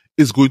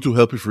is going to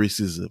help with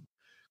racism.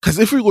 Because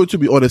if we're going to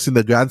be honest in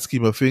the grand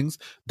scheme of things,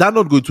 that's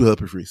not going to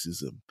help with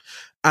racism.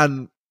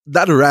 And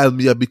that riled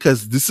me up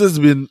because this has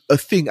been a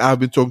thing I've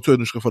been talking to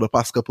Anushka for the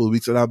past couple of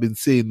weeks, and I've been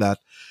saying that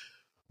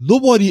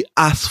nobody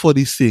asked for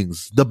these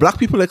things. The black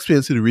people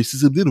experiencing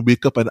racism didn't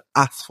wake up and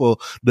ask for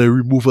the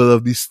removal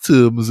of these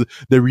terms,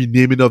 the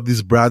renaming of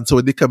these brands. So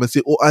when they come and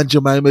say, oh, Aunt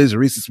Jemima is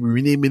racist, we're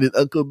renaming it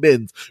Uncle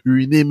Ben's, we're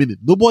renaming it.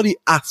 Nobody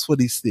asked for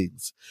these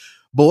things.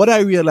 But what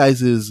I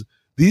realize is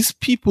these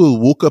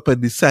people woke up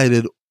and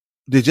decided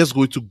they're just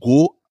going to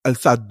go and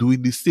start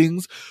doing these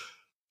things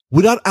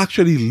without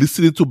actually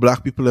listening to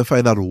black people and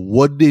find out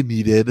what they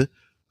needed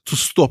to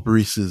stop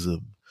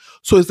racism.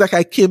 So it's like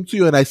I came to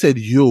you and I said,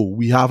 yo,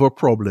 we have a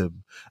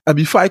problem. And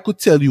before I could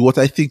tell you what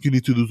I think you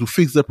need to do to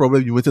fix the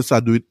problem, you went to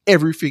start doing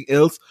everything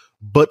else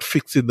but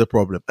fixing the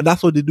problem. And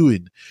that's what they're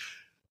doing.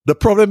 The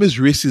problem is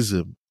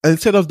racism. And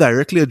instead of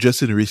directly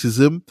addressing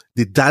racism,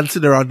 they're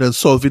dancing around and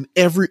solving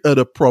every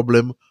other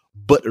problem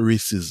but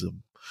racism.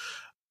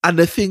 And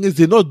the thing is,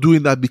 they're not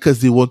doing that because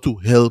they want to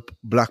help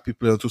black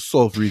people and to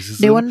solve racism.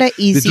 They want that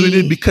easy. They're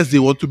doing it because they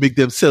want to make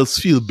themselves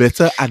feel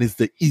better, and it's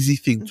the easy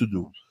thing to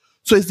do.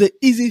 So it's the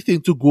easy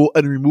thing to go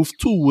and remove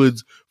two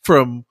words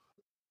from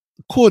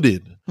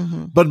coding.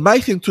 Mm-hmm. But my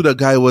thing to the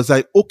guy was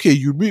like, okay,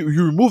 you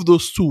remove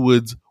those two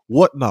words.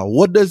 What now?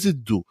 What does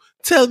it do?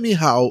 Tell me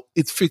how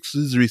it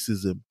fixes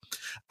racism.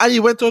 And he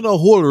went on a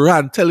whole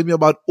rant telling me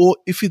about,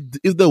 if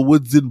the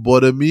words didn't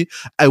bother me,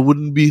 I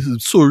wouldn't be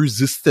so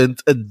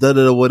resistant and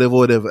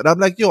whatever. And I'm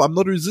like, yo, I'm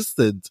not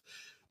resistant.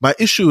 My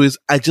issue is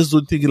I just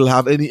don't think it'll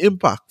have any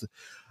impact.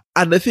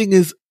 And the thing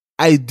is,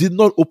 I did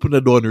not open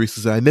the door on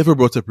racism. I never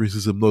brought up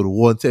racism, not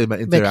one time in my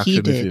interaction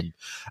with him.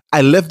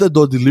 I left the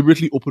door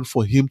deliberately open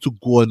for him to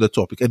go on the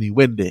topic, and he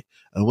went there.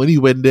 And when he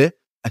went there,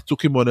 I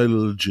took him on a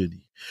little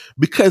journey.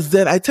 Because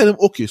then I tell him,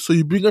 okay, so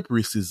you bring up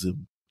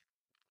racism.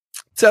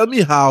 Tell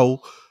me how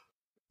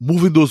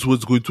moving those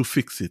words going to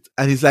fix it.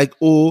 And he's like,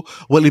 oh,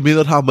 well, it may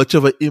not have much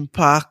of an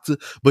impact,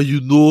 but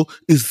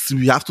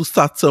we have to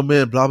start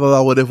somewhere and blah,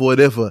 blah, blah,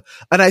 whatever.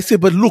 And I say,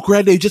 but look,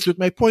 right there, you just make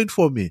my point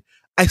for me.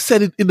 I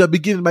said it in the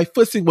beginning. My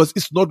first thing was,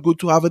 it's not going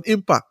to have an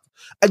impact.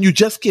 And you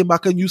just came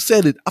back and you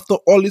said it. After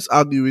all this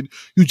arguing,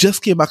 you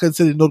just came back and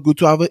said it's not going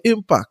to have an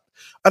impact.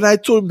 And I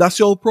told him, that's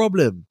your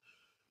problem.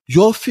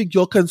 Y'all think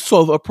y'all can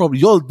solve a problem.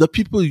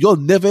 Y'all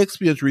never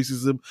experience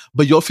racism,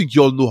 but y'all think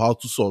y'all know how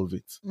to solve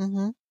it.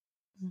 Mm-hmm.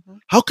 Mm-hmm.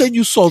 How can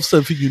you solve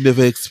something you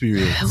never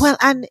experienced? Well,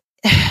 and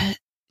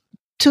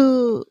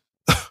to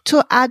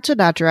add to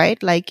that,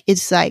 right? Like,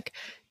 it's like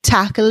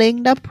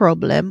tackling the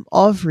problem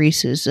of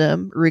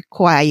racism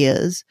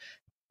requires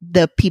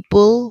the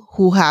people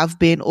who have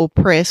been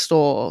oppressed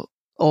or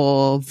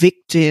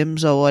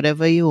victims or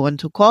whatever you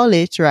want to call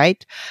it,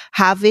 right?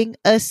 Having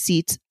a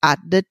seat at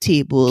the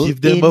table,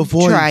 give them a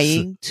voice,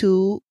 trying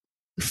to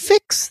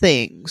fix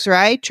things,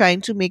 right?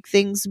 Trying to make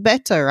things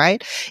better,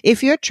 right?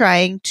 If you're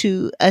trying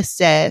to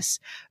assess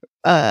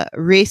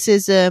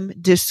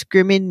racism,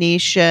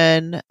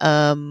 discrimination,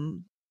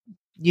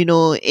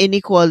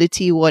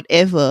 inequality,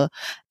 whatever,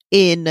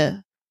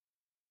 in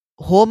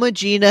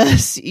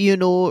homogeneous,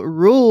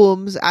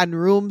 rooms, and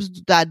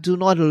rooms that do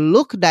not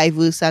look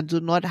diverse and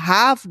do not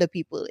have the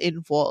people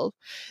involved,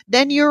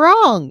 then you're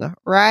wrong,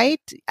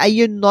 right? And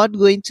you're not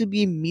going to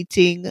be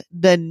meeting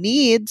the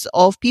needs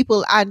of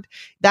people. And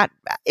that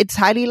it's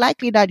highly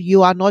likely that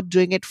you are not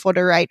doing it for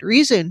the right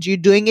reasons. You're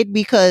doing it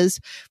because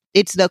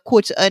it's the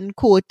quote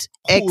unquote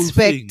Cool thing.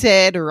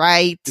 expected,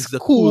 right? It's the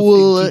cool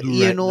Cool, thing to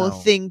do right now.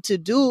 thing to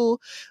do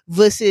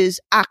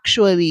versus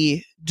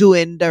actually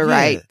doing the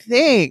right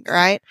thing,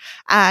 right?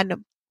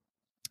 And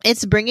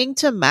it's bringing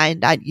to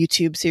mind that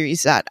YouTube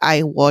series that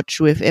I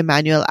watched with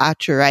Emmanuel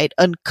Archer, right?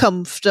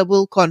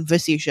 Uncomfortable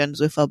Conversations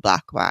with a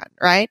Black Man,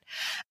 right?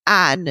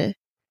 And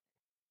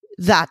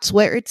that's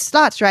where it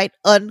starts, right?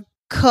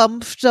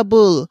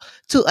 Uncomfortable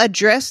to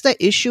address the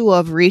issue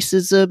of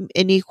racism,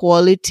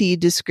 inequality,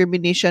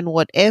 discrimination,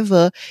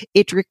 whatever.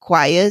 It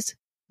requires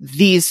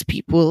these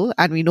people,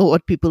 and we know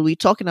what people we're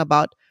talking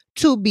about,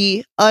 to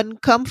be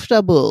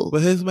uncomfortable,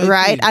 But here's my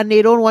right? thing. And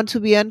they don't want to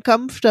be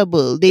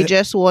uncomfortable. They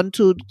just want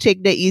to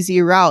take the easy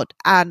route.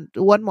 And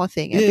one more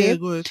thing, Yeah,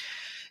 go ahead.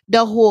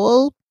 the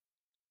whole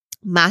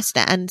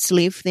master and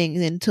slave thing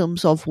in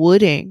terms of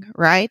wording,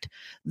 right?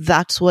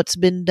 That's what's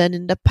been done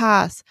in the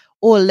past.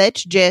 Or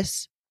let's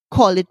just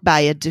call it by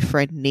a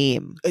different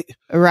name,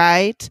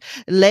 right?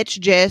 Let's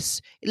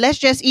just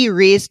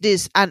erase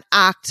this and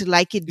act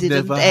like it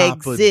didn't never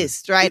happened.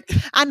 exist, right?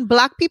 And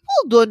Black people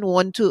don't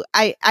want to.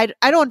 I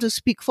don't want to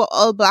speak for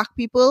all Black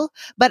people,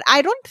 but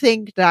I don't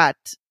think that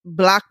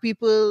Black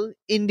people,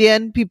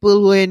 Indian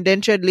people who are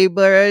indentured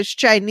laborers,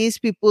 Chinese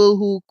people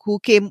who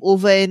came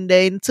over in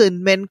the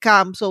internment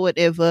camps or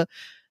whatever,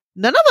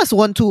 none of us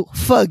want to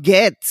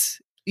forget,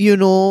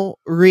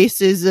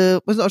 racism,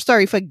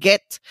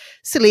 forget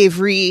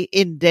slavery,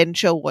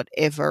 indenture,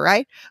 whatever,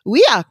 right?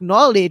 We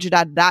acknowledge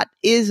that that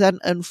is an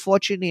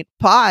unfortunate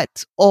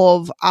part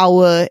of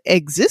our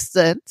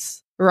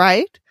existence,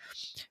 right?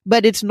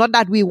 But it's not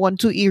that we want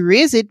to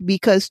erase it,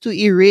 because to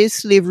erase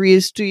slavery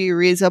is to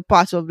erase a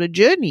part of the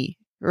journey,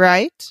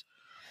 right?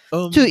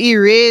 To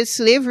erase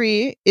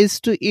slavery is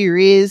to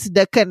erase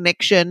the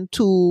connection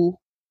to,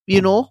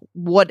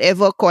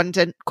 whatever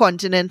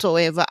continent or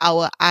wherever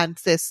our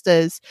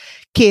ancestors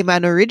came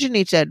and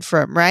originated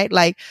from, right?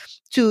 Like,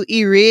 to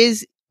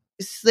erase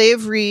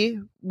slavery,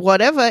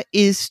 whatever,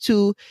 is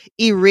to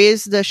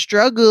erase the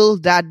struggle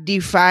that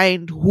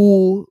defined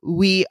who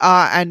we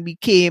are and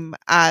became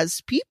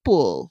as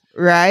people,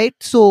 right?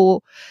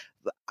 So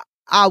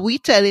are we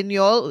telling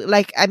y'all,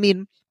 like, I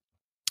mean,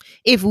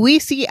 if we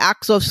see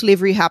acts of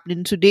slavery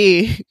happening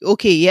today,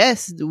 okay,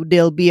 yes,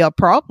 there'll be a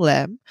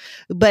problem,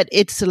 but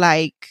it's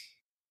like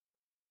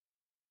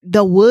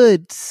the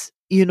words,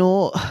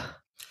 Well,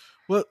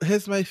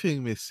 here's my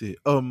thing, Missy.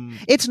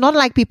 it's not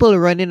like people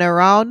running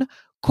around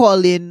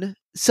calling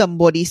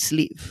somebody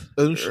slave,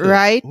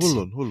 right?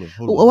 Hold on.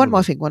 One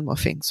more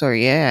thing.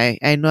 Sorry, yeah,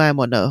 I know I'm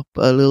on a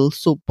little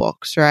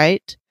soapbox,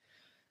 right?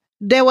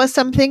 There was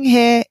something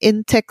here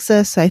in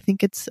Texas, I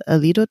think it's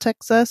Alito,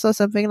 Texas, or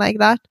something like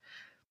that,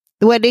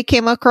 where they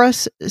came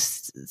across,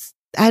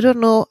 I don't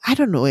know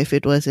if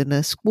it was in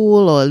a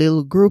school or a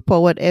little group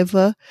or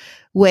whatever,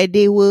 where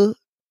they were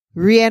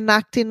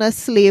reenacting a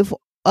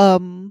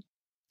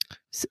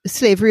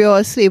slavery or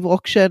a slave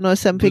auction or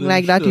something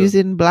like that,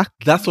 using black.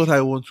 That's what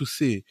I want to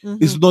say.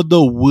 It's not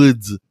the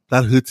words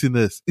that hurting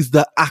us, it's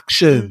the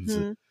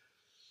actions.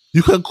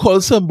 You can call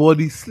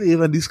somebody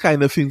slave and these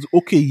kind of things.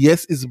 Okay,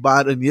 yes, it's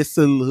bad and yes, it's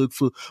a little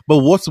hurtful. But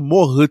what's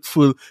more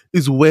hurtful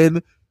is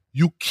when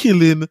you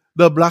killing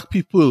the Black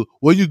people,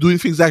 when you're doing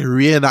things like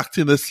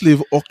reenacting a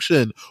slave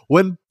auction,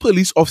 when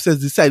police officers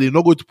decide they're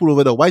not going to pull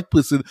over the white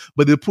person,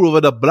 but they pull over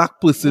the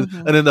Black person,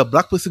 and then the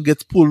Black person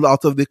gets pulled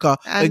out of the car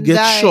and gets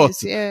dies,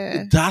 shot.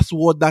 Yeah. That's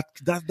what that's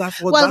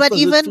what. Well, that's but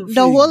even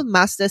the whole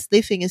master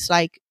slave thing is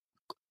like,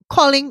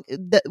 calling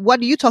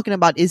what are you talking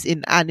about is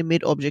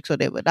inanimate objects or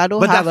whatever. That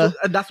don't have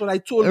that's what I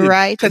told him.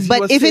 Right.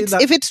 But if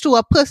it's to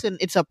a person,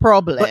 it's a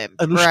problem. But,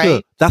 Anushka,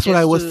 right? That's what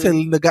I was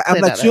telling the guy. I'm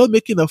like, so you're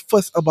making a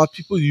fuss about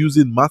people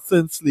using master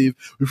and slave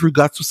with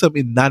regards to some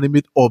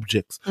inanimate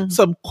objects,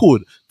 some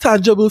code,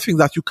 tangible things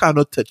that you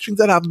cannot touch, things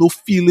that have no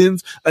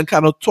feelings and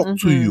cannot talk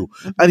to you.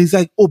 And he's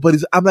like,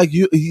 I'm like,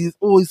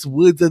 it's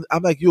words. And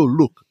I'm like,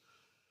 look,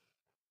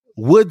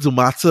 words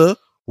matter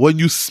when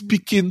you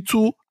speaking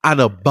to and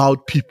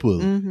about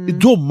people. It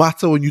don't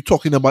matter when you're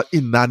talking about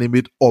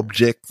inanimate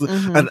objects.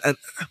 And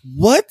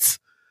what?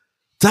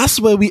 That's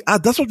where we are.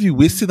 That's what we're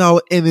wasting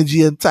our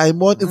energy and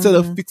time on instead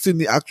of fixing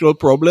the actual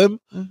problem.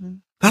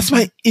 That's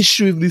my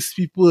issue with these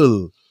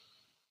people.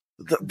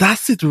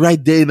 That's it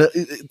right there.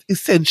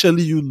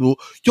 Essentially, y'all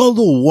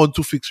don't want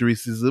to fix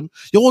racism.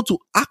 You want to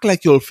act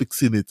like you're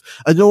fixing it.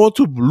 And you want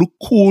to look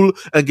cool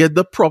and get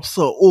the props.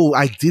 So,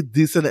 I did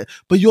this and that.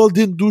 But y'all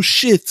didn't do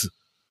shit.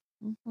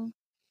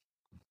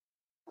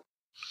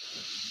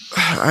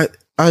 I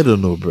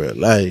don't know, bro.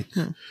 Like,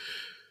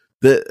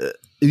 a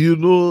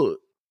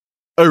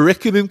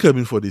reckoning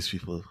coming for these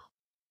people.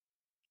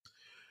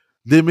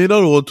 They may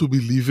not want to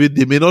believe it.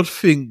 They may not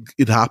think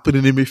it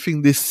happening. They may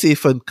think they're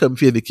safe and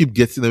comfy and they keep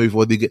getting away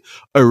before they get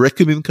a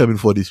reckoning coming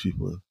for these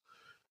people.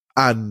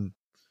 And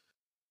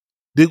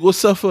they go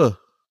suffer.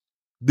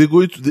 They're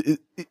going to,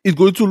 it's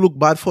going to look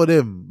bad for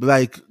them.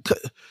 Like,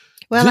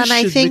 Well, this and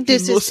I shit think making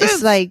this no is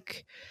sense.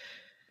 like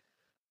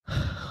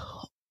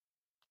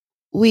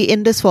we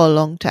in this for a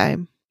long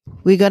time.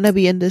 We're gonna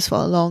be in this for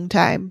a long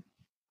time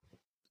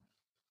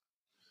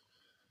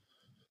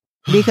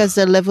because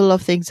the level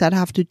of things that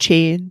have to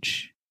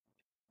change,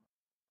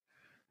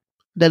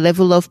 the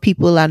level of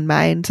people and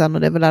minds and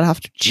whatever that have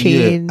to Yeah,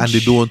 change. and they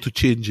don't want to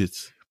change it.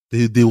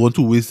 They want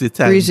to waste their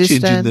time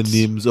changing the Resistance.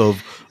 names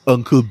of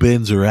Uncle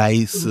Ben's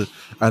rice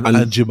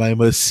and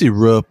Jemima's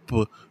syrup.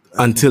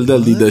 Until the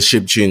What?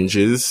 leadership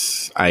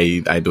changes,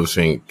 I don't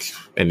think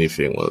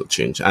anything will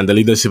change. And the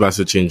leadership has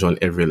to change on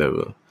every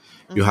level.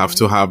 You have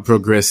to have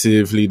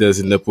progressive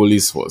leaders in the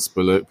police force,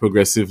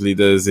 progressive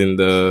leaders in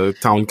the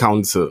town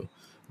council,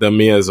 the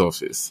mayor's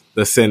office,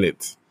 the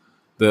Senate,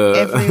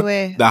 the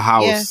Everywhere. the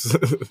House,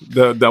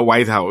 the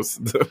White House.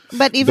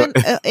 But even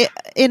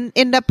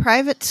in the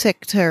private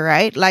sector,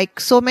 right?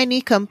 Like so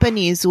many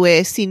companies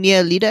where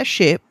senior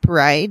leadership,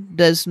 right,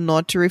 does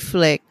not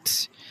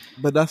reflect.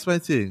 But that's my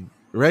thing.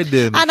 Right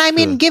then. And I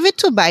mean, give it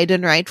to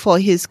Biden, right, for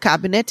his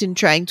cabinet in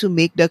trying to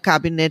make the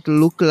cabinet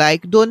look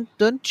like don't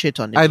shit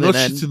on it. I'm not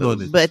Vernon, shitting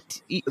on it.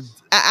 But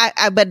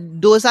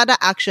but those are the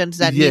actions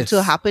that need to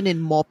Yes. happen in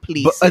more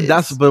places.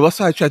 But what's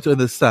what I try to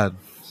understand.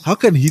 How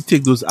can he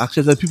take those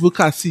actions and people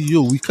can't see,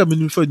 yo, we coming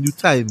in for new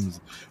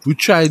times. We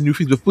try new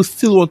things, but people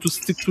still want to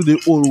stick to their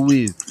old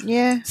ways.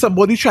 Yeah.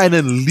 Somebody trying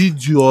to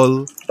lead you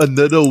all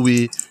another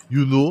way,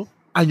 you know,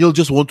 and you'll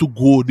just want to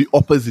go the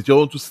opposite. You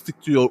want to stick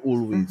to your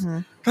old ways.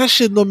 That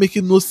shit not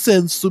making no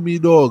sense to me,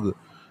 dog.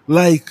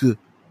 Like,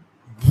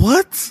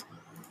 what?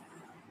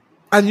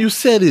 And you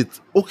said it.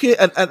 Okay,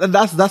 and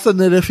that's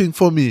another thing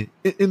for me.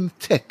 In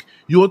tech,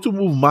 you want to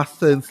move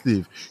master and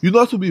slave. You know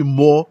how to be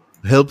more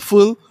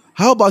helpful.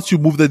 How about you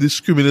move the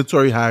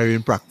discriminatory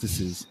hiring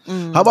practices?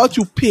 How about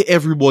you pay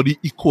everybody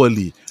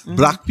equally?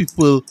 Black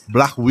people,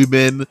 black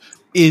women,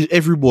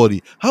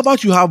 everybody. How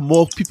about you have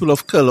more people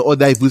of color or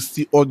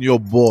diversity on your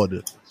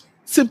board?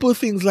 Simple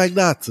things like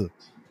that.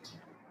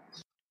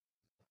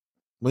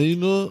 But you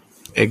know,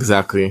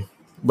 Exactly.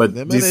 But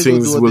them these men go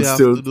do things what will they have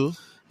still to do.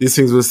 these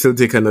things will still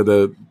take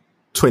another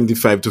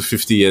 25 to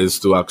 50 years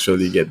to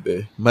actually get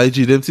there. My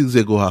G, them things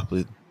they go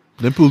happen.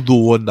 Them people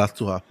don't want that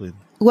to happen.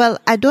 Well,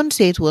 I don't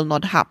say it will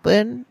not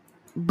happen,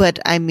 but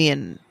I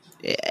mean,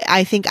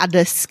 I think at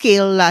the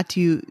scale that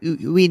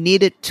we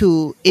need it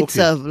to, it's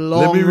a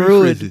long Let me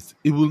road. rephrase it.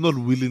 It will not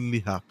willingly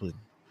happen.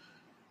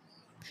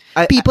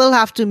 People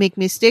have to make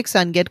mistakes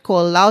and get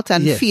called out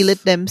and Yes. feel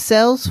it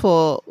themselves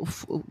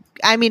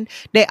I mean,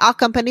 there are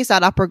companies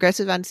that are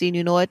progressive and saying,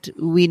 you know what,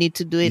 we need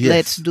to do it, Yes,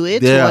 let's do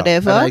it, they are,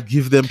 whatever. and I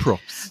give them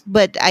props.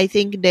 But I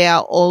think there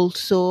are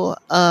also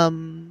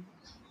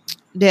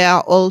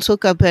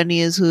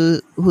companies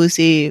who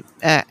say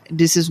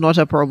this is not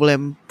a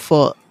problem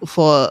for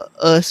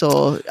us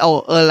or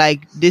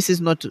like this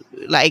is not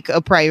like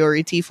a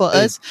priority for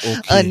us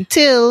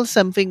until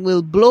something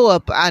will blow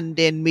up and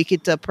then make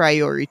it a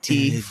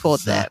priority for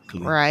them,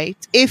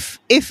 right? If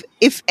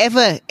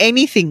ever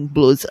anything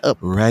blows up.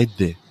 Right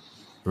there.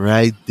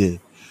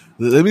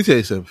 Let me tell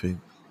you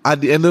something.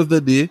 At the end of the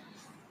day,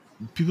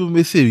 people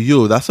may say,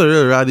 yo, that's a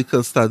real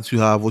radical stance you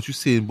have. What you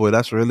saying, boy,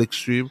 that's real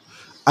extreme.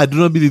 I do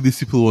not believe these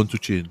people want to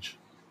change.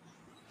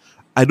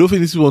 I don't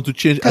think these people want to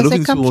change. I don't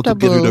think these people want to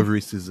get rid of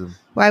racism.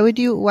 Why would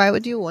you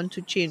want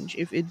to change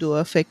if it do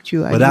affect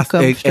you? But that's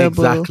comfortable?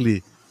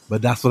 Exactly.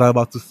 But that's what I'm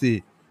about to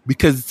say.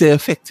 Because it's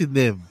affecting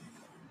them.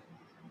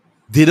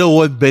 They don't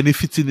want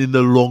benefiting in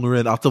the long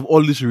run out of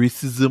all this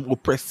racism,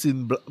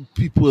 oppressing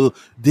people.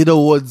 They're the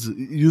ones,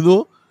 you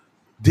know,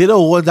 they're the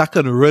ones that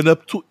can run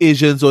up to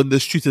Asians on the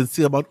street and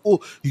say about, oh,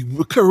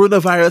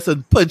 coronavirus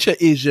and punch an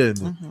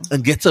Asian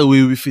and get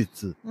away with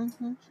it.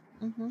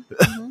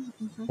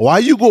 Why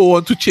you go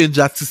want to change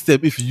that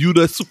system if you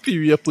the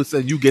superior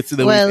person, you getting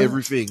away with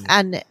everything?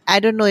 And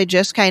I don't know, it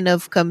just kind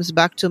of comes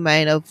back to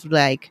mind of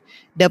like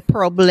the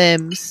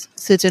problems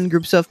certain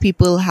groups of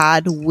people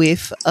had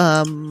with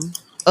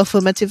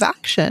affirmative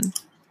action,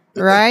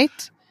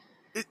 right?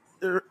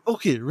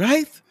 Okay,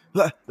 right?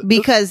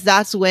 Because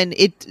that's when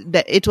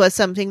it was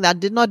something that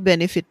did not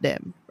benefit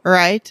them,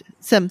 right?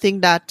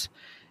 Something that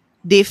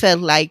they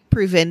felt like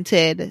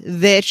prevented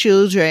their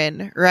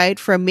children, right,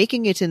 from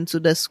making it into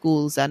the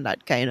schools and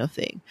that kind of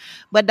thing.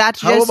 But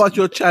that's how about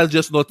your child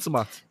just not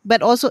smart?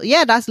 But also,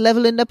 yeah, that's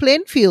leveling the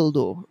playing field,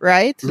 though,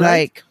 right?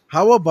 Like,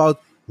 how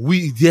about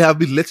they have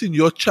been letting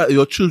your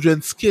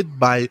children skate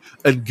by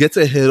and get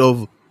ahead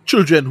of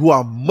children who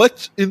are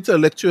much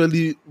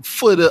intellectually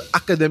further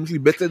academically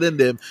better than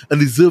them and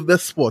deserve their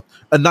spot,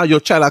 and now your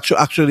child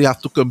actually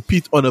have to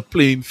compete on a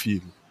playing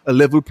field, a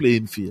level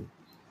playing field.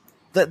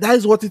 That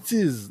is what it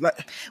is.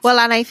 Like, well,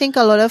 and I think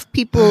a lot of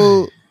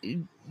people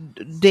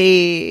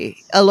they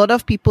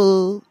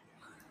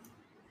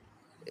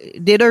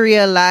don't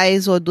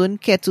realize or don't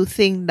care to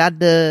think that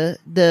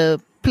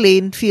the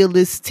playing field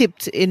is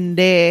tipped in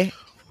their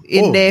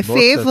Not at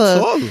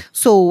favor. all.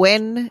 So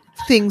when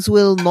things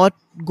will not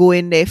go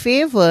in their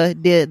favor,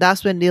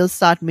 that's when they'll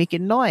start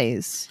making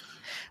noise.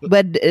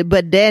 But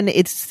then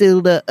it's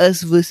still the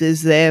us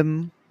versus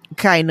them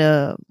kind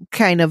of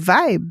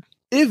vibe.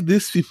 If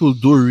these people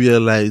don't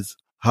realize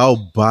how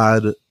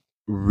bad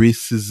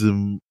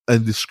racism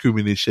and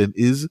discrimination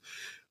is,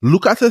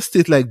 look at a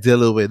state like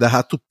Delaware that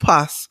had to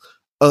pass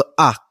an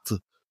act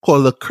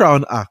called the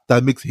Crown Act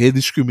that makes hair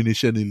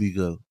discrimination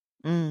illegal.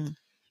 Mm.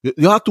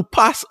 You have to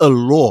pass a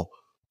law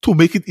to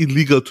make it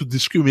illegal to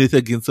discriminate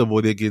against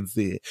somebody against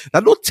their hair. Now,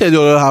 don't tell you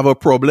don't have a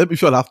problem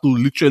if you'll have to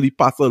literally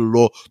pass a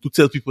law to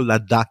tell people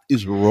that that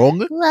is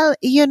wrong. Well,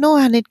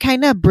 and it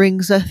kind of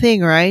brings a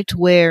thing, right,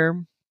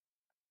 where,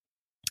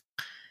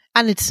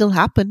 and it still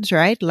happens,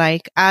 right?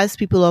 Like, as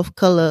people of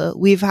color,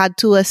 we've had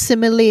to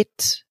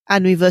assimilate,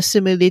 and we've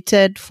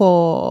assimilated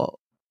for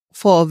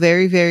a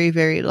very, very,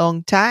 very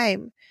long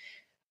time.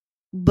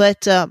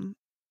 But,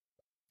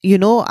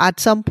 at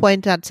some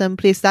point, at some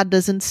place, that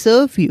doesn't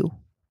serve you,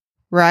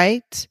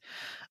 right?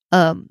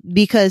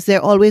 Because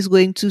they're always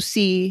going to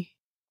see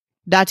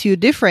that you're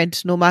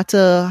different, no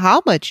matter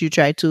how much you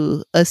try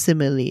to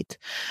assimilate.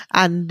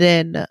 And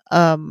then,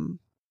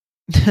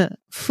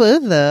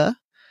 further,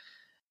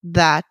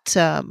 that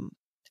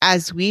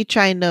as we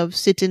kind of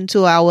sit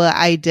into our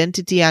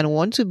identity and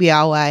want to be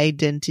our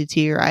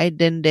identity, right?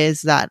 Then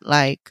there's that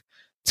like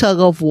tug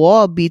of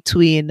war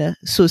between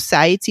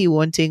society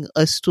wanting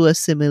us to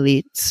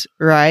assimilate,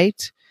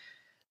 right?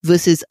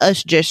 Versus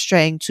us just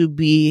trying to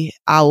be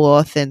our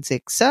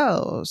authentic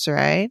selves,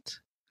 right?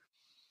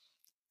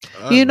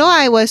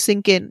 I was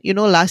thinking,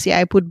 last year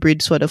I put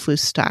braids for the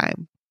first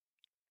time.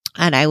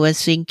 And I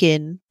was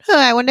thinking,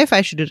 I wonder if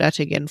I should do that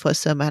again for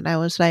summer. And I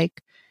was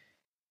like,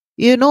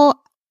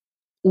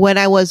 when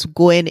I was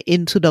going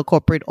into the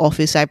corporate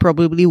office, I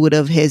probably would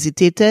have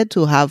hesitated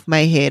to have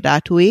my hair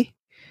that way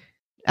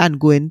and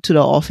go into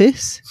the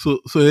office. So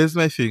here's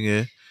my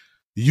thing,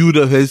 you would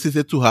have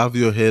hesitated to have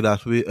your hair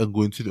that way and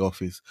go into the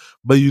office.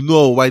 But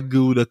a white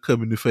girl would have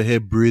come in with her hair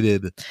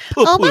braided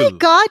purple. Oh my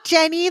God,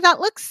 Jenny, that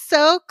looks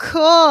so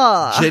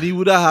cool. Jenny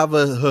would have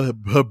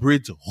her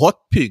braids hot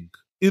pink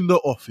in the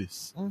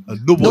office. Mm-hmm.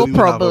 And nobody No would have a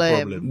problem.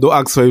 problem. Don't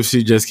ask her if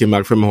she just came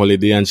back from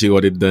holiday and she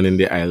got it done in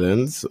the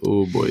islands.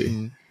 Oh boy.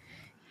 Mm-hmm.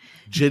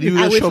 Jenny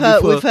would And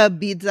have with her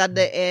beads at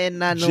the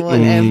end and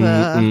whatever.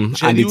 And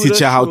they teach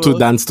her how to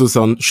dance to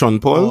Sean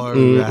Paul. All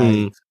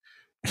right.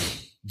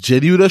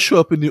 Jenny would have show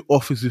up in the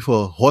office with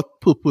her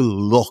hot purple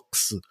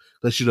locks.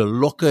 That she'd have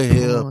lock her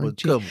hair up and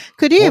come.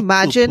 Could you hot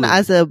imagine purple.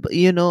 as a,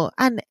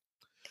 and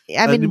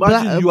I mean,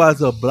 imagine you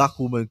as a black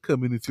woman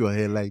coming with your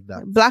hair like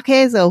that. Black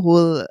hair is a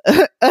whole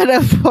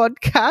other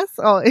podcast,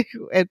 or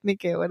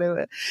ethnic hair,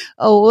 whatever,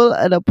 a whole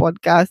other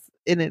podcast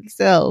in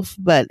itself.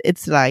 But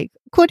it's like,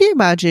 could you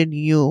imagine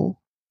you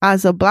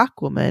as a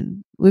black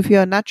woman with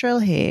your natural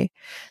hair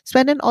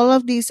spending all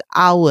of these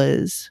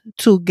hours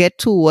to get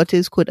to what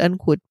is quote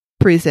unquote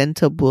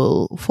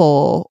presentable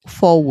for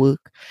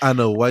work, and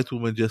a white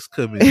woman just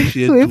coming,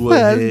 she had do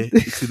her hair,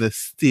 it's in a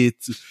state,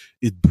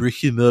 it's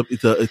breaking up,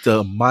 it's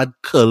a mad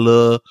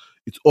color,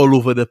 it's all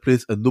over the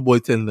place, and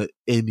nobody telling her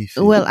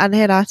anything. Well, and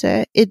head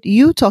after it,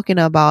 you talking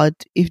about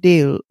if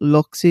they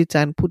locks it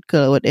and put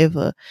color,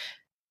 whatever.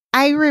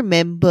 You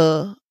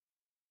remember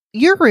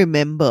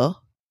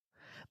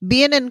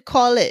being in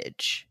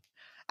college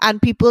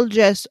and people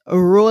just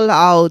roll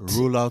out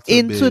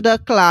into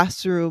the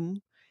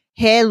classroom,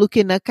 hair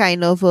looking a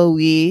kind of a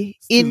way,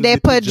 still in their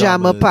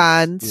pajama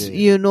pants,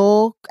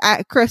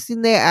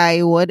 crossing their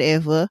eye,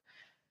 whatever.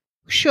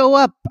 Show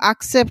up,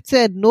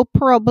 accepted, no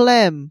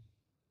problem.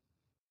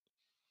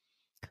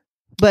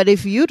 But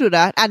if you do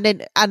that,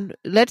 and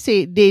let's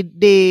say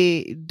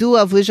they do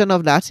a version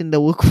of that in the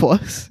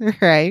workforce,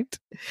 right?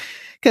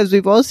 Because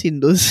we've all seen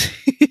those,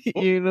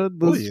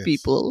 those yes.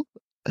 people.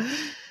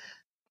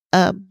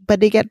 But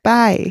they get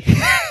by.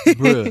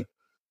 Bruh.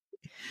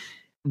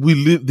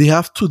 They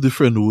have two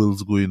different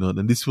worlds going on,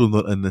 and this will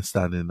not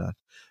understanding that.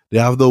 They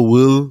have the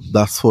world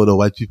that's for the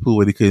white people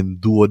where they can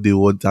do what they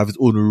want, have its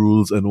own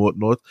rules and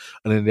whatnot.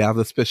 And then they have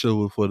the special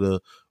world for the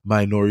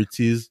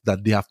minorities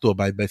that they have to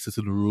abide by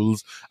certain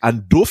rules.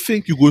 And don't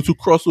think you're going to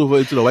cross over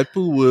into the white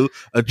people world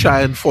and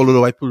try and follow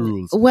the white people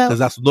rules. Well, because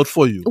that's not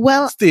for you.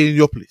 Well, stay in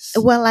your place.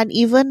 Well, and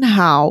even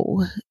how,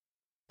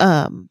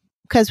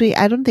 because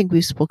I don't think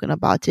we've spoken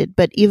about it,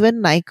 but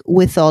even like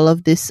with all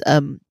of this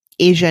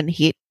Asian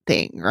hate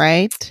thing,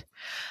 right?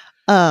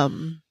 How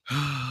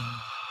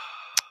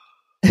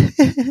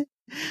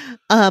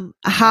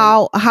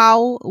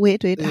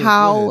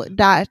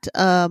that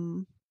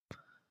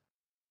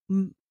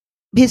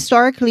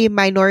historically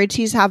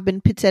minorities have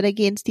been pitted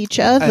against each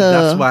other. And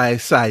that's why I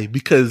sigh,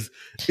 because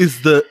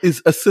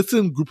it's a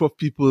certain group of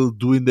people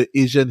doing the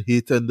Asian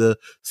hate and the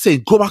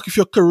saying, go back with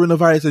your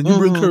coronavirus, and you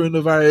bring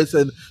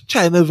coronavirus and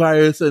China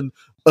virus and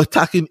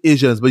attacking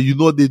Asians. But you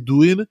know what they're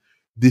doing?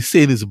 they're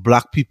saying it's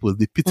black people.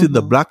 They're pitting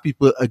the black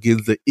people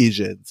against the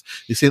Asians.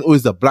 They're saying, oh,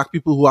 it's the black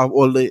people who have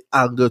all the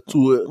anger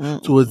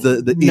towards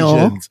the No.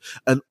 Asians.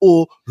 And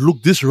oh,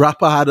 look, this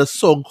rapper had a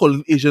song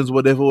calling Asians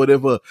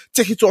whatever.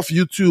 Take it off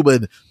YouTube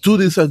and do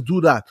this and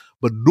do that.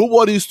 But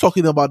nobody is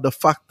talking about the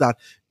fact that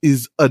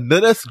is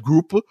another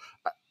group.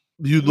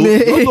 You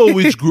don't know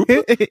which group.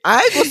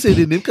 I ain't gonna say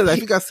the name because I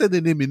think I said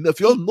the name enough.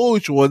 You all know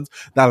which ones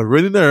that are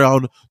running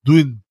around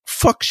doing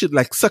fuck shit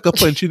like sucker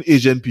punching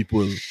Asian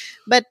people.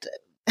 But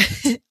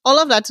all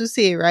of that to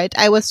say, right?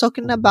 I was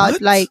talking about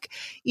What? like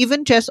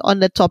even just on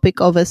the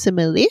topic of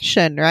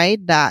assimilation, right?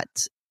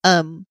 That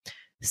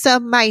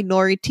some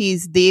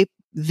minorities they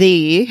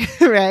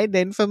right, the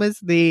infamous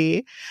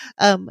they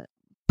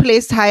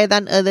placed higher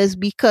than others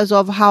because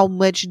of how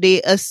much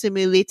they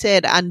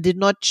assimilated and did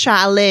not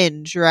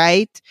challenge,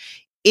 right?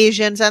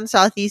 Asians and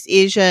Southeast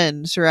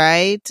Asians,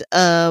 right?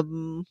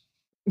 You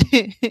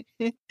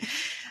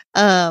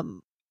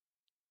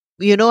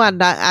know,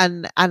 and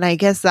I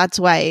guess that's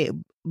why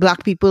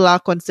black people are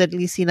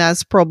constantly seen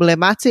as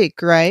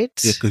problematic, right?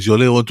 Yeah, because you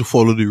only want to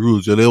follow the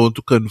rules. You only want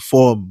to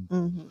conform.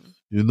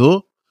 You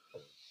know?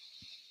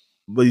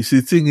 But you see,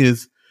 the thing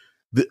is,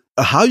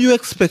 how you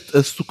expect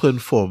us to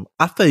conform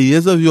after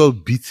years of your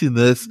beating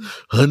us,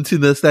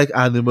 hunting us like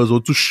animals,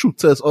 or to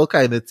shoot us, all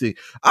kind of thing.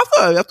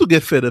 After I have to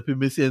get fed up in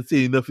Messi and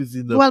say enough is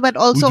enough. Well, but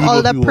also We do all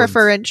what the we want.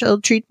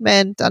 preferential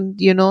treatment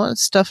and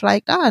stuff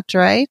like that,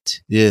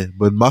 right? Yeah,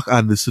 but Mark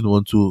Anderson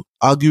want to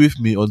argue with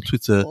me on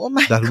Twitter Oh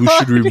my that we God,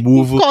 should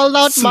remove he called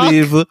out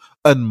slave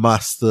and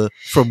master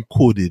from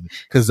coding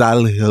because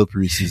that'll help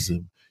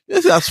racism.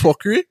 Yes, that's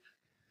fuckery.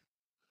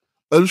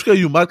 Anushka,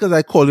 you mad because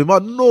I call him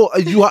out? No,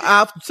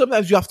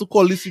 sometimes you have to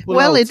call these people out.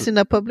 Well, it's in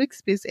a public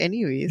space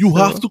anyway. You so.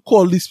 have to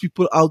call these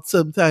people out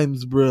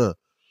sometimes, bruh.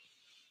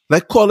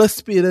 Like, call a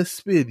spade a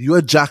spade. You're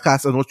a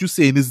jackass and what you're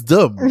saying is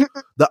dumb.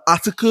 The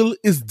article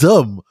is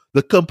dumb.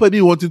 The company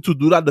wanting to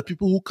do that, the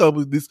people who come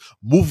with this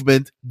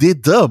movement, they're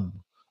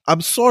dumb.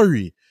 I'm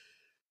sorry.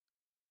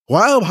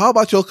 How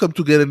about y'all come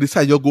together and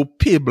decide you'll go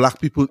pay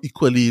black people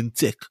equally in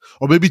tech?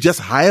 Or maybe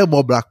just hire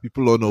more black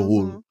people on a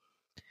whole.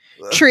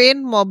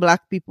 Train more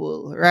black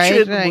people,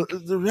 right?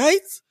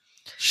 Right?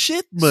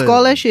 Shit, man.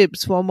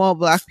 Scholarships for more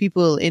black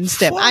people in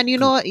STEM. Fuck. And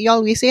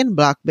y'all we saying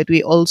black, but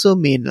we also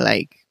mean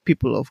like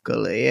people of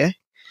color, yeah?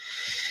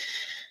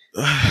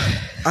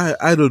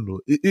 I don't know.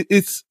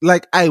 It's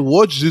like I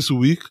watched this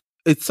week.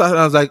 It started,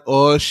 I was like,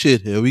 oh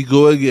shit, here we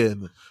go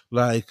again.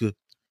 Like,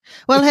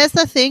 well, here's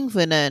the thing,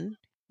 Vernon.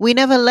 We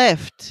never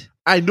left.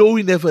 I know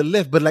we never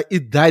left, but like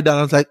it died and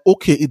I was like,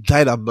 okay, it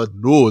died. I'm not,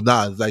 no,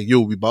 nah. It's like, yo,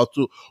 we about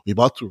to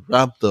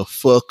ramp the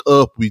fuck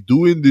up. We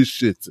doing this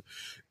shit.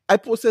 I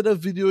posted a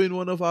video in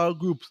one of our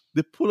groups.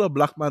 They pull a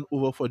black man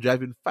over for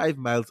driving 5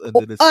 miles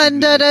under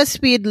the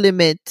speed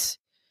limit.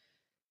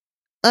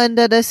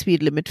 Under the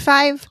speed limit.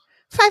 5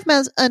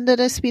 miles under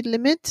the speed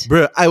limit.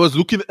 Bruh, I was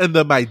looking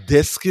under my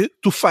desk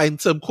to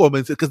find some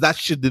comments because that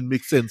shit didn't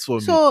make sense for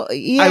me. So,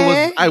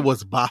 yeah. I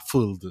was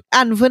baffled.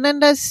 And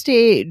Vananda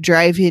stay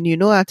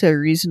driving, at a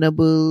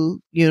reasonable,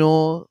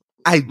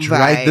 I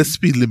drive the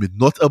speed limit,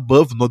 not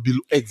above, not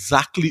below,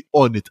 exactly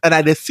on it. And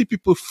I just see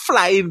people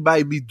flying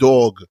by me,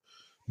 dog.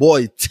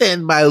 Boy,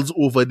 10 miles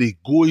over, they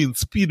go in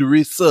speed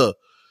racer.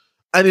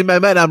 And in my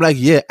mind, I'm like,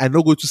 yeah, I'm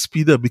not going to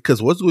speed up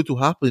because what's going to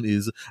happen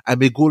is I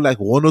may go like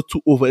 1 or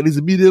 2 over and it's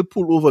immediately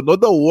pull over,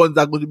 not the ones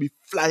that are going to be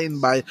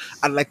flying by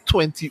at like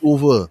 20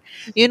 over.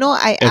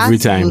 I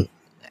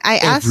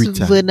asked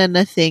Vernon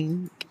a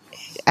thing.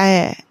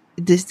 I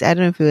don't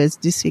know if it was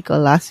this week or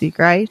last week,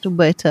 right?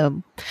 But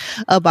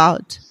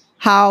about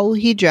how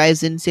he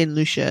drives in St.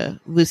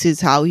 Lucia versus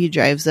how he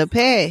drives up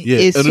here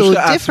is so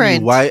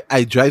different. Why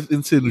I drive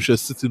in St. Lucia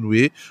certain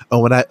way,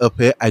 and when I up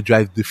here, I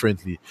drive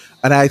differently.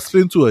 And I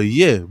explained to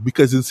her,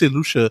 because in St.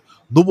 Lucia,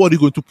 nobody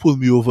going to pull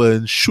me over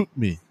and shoot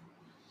me.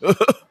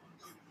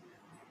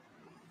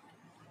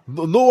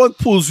 No one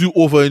pulls you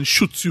over and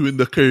shoots you in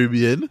the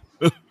Caribbean.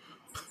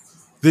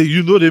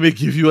 They may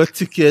give you a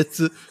ticket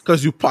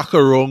because you park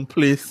a wrong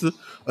place,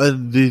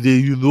 and they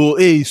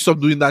hey,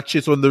 stop doing that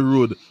shit on the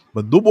road.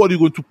 But nobody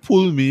going to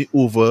pull me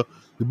over,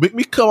 make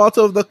me come out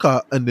of the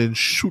car, and then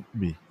shoot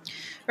me.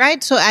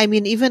 Right. So I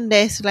mean, even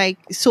there's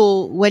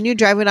so when you're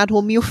driving at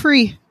home, you're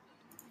free.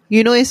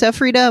 It's a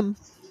freedom.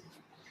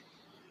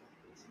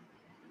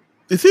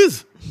 It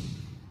is.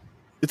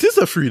 It is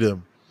a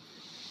freedom.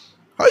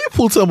 How you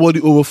pull somebody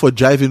over for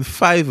driving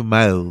 5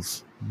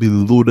 miles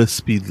below the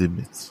speed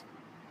limit?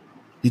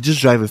 He's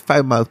just driving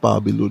 5 miles per hour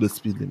below the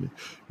speed limit.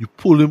 You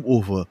pull him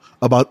over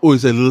about,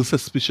 it's a little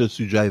suspicious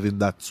you driving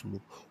that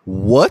slow.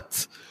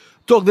 What?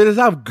 Dog, they just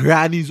have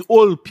grannies,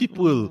 old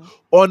people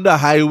on the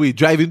highway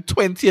driving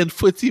 20 and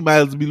 30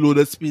 miles below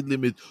the speed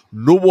limit.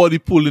 Nobody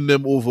pulling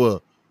them over.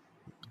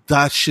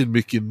 That shit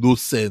making no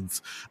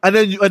sense. And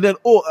then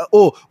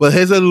well,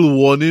 here's a little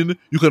warning.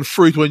 You can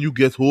throw it when you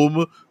get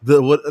home.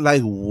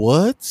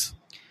 What?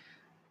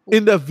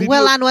 In the video,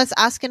 well, and was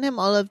asking him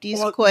all of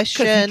these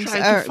questions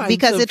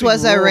because it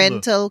was a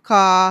rental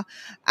car,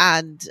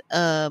 and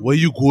where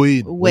you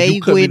going? Where you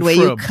going? Where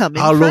you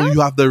coming How from? long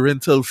you have the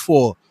rental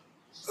for?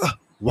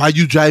 Why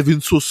you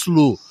driving so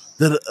slow?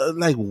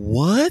 Like,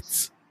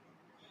 what?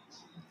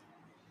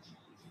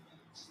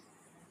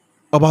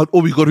 About,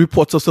 oh, we got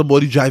reports of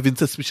somebody driving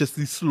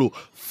suspiciously slow.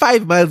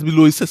 5 miles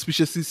below is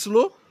suspiciously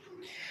slow?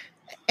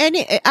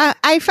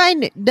 I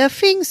find the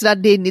things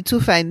that they need to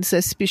find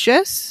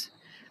suspicious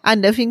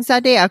and the things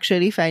that they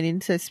actually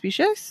find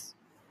suspicious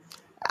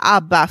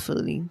are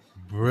baffling.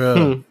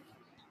 Bruh.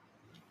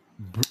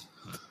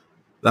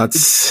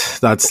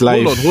 That's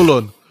life. Hold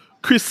on.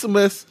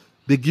 Christmas,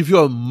 they give you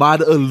a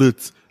mad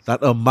alert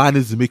that a man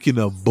is making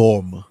a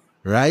bomb,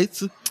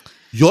 right?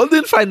 Y'all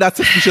didn't find that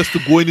suspicious to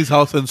go in his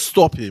house and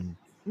stop him.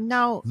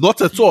 Now,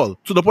 Not at all.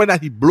 To the point that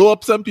he blow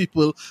up some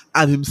people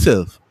and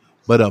himself.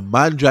 But a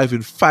man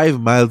driving 5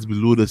 miles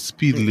below the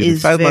speed limit,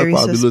 is 5 miles very per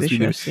hour below the speed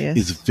limit, suspicious,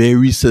 yes. is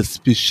very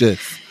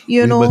suspicious.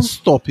 You We know, must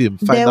stop him.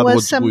 Find there out was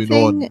what's going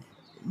something. on.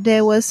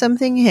 There was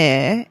something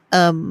here.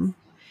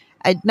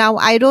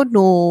 I don't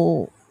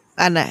know,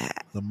 and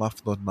The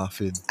math not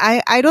mathing.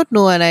 I don't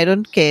know, and I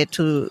don't care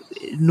to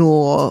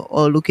know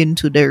or look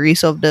into the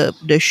race of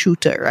the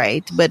shooter,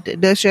 right? But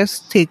let's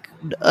just take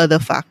the other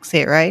facts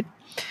here, right?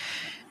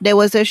 There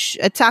was a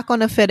attack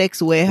on a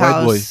FedEx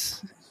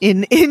warehouse in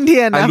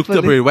I looked up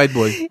Indianapolis. here, white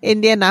boy.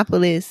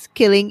 Indianapolis,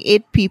 killing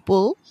 8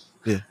 people.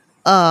 Yeah.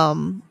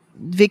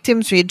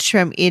 Victims ranged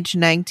from age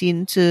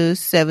 19 to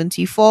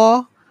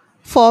 74.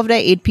 4 of the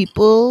 8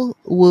 people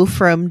were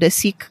from the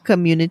Sikh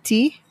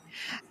community,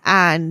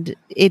 and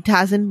it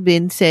hasn't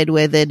been said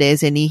whether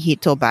there's any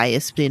hate or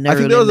bias playing a I role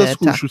think there in was the a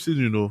school attack. shooting,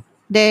 you know,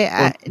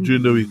 There,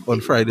 during the week,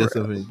 on Friday or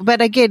something.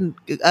 but again,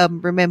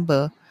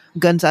 remember,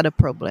 guns are the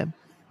problem.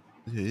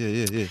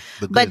 Yeah.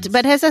 The But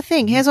guns. here's the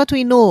thing. Here's what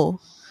we know.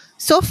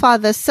 So far,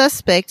 the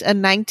suspect, a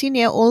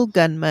 19-year-old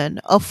gunman,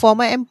 a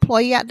former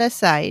employee at the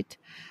site,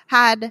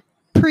 had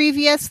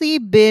previously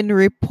been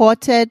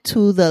reported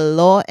to the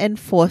law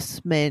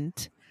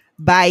enforcement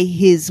by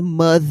his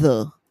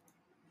mother.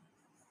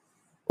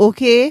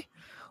 Okay?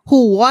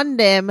 Who warned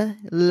them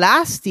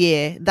last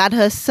year that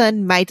her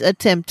son might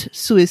attempt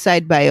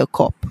suicide by a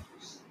cop.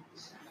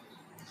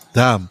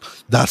 Damn,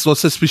 that's not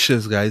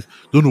suspicious, guys.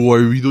 Don't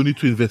worry, we don't need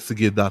to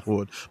investigate that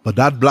one. But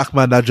that black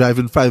man that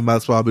driving 5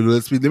 miles per hour below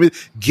the speed limit,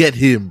 get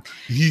him.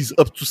 He's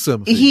up to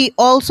something. He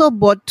also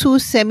bought 2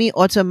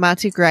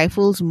 semi-automatic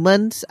rifles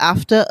months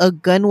after a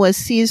gun was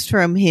seized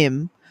from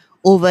him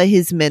over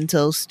his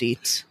mental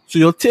state. So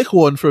you'll take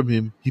one from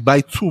him, he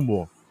buy 2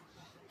 more.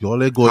 Y'all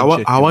let go and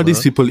check How him, are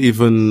these people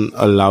even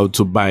allowed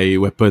to buy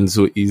weapons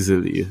so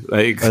easily?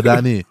 Like,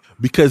 Danny,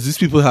 because these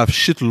people have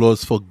shit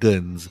laws for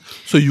guns.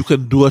 So you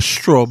can do a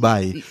straw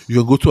buy. You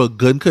can go to a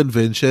gun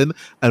convention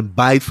and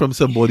buy it from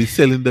somebody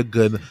selling the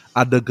gun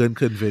at the gun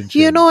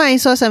convention. You know, I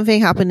saw something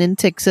happen in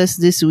Texas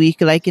this week,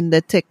 like in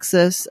the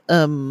Texas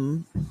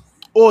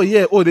Oh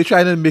yeah. Oh, they're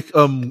trying to make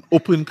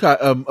open you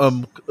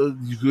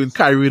can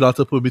carry without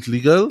a permit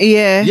legal.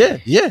 Yeah. Oh,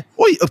 yeah.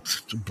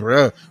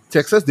 Bruh,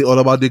 Texas, they all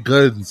about the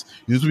guns.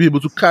 You need to be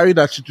able to carry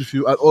that shit with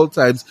you at all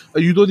times,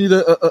 and you don't need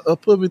a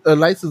permit, a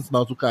license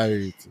now to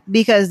carry it.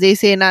 Because they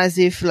saying as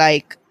if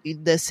like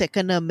the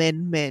Second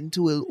Amendment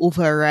will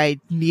override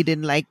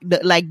needing like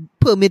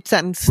permits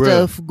and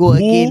stuff go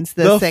against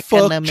the Second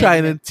fuck Amendment.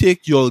 trying to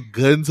take your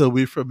guns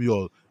away from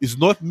y'all? It's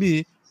not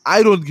me.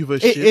 I don't give a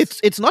shit.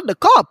 It's not the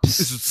cops.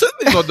 It's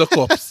certainly not the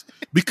cops,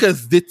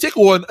 because they take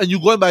one and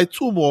you go and buy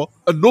 2 more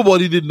and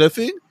nobody did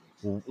nothing.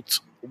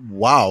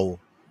 Wow.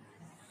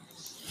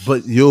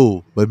 But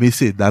me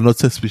say they're not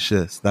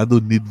suspicious. That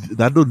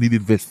don't need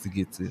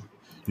investigating.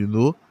 You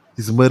know,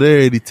 his mother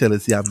already tell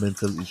us he have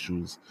mental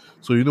issues,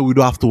 so we don't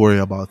have to worry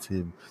about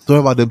him. Don't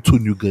worry about them 2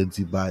 new guns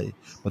he buy.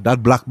 But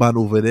that black man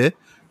over there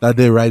that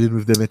they're riding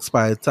with them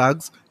expired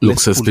tags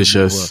looks let's pull him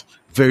suspicious. over.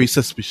 Very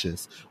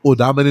suspicious. Oh,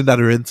 that man in that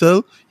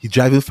rental, he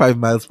driving 5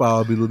 miles per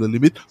hour below the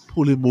limit.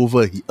 Pull him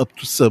over. He up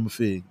to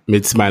something.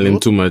 Made smiling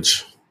too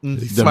much.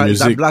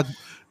 That black the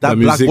black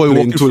music boy playing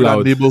walking too through that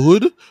loud.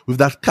 neighborhood with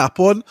that cap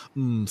on.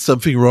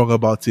 Something wrong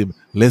about him.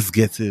 Let's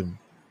get him.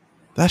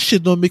 That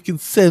shit not making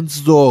sense,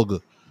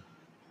 dog.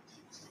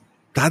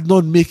 That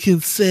not making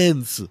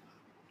sense.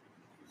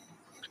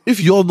 If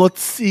you're not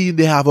seeing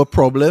they have a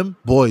problem,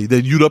 boy,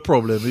 then you the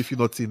problem. If you're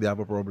not seeing they have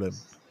a problem.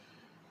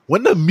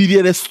 When the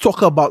media let's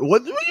talk about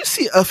when you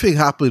see a thing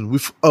happen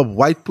with a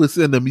white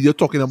person and the media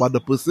talking about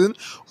the person,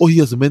 oh, he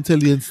was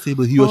mentally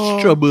unstable, he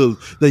was troubled,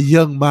 the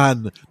young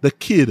man, the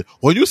kid.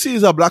 When you see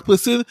he's a black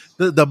person,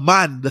 the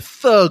man, the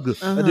thug,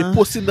 and they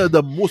posting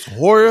the most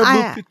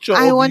horrible picture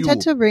I of wanted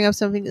you. to bring up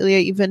something earlier.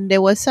 Even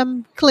there was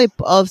some clip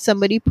of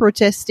somebody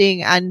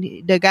protesting, and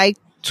the guy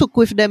took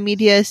with the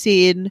media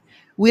saying,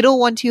 "We don't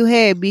want you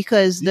here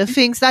because the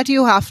things that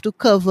you have to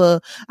cover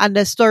and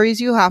the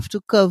stories you have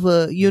to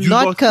cover, you're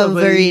not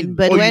covering."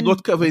 But you're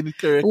not covering it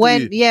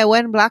correctly.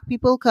 when black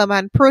people come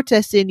and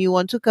protesting, you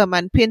want to come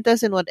and paint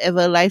us in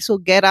whatever light, so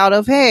get out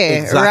of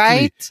here, Exactly.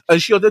 right?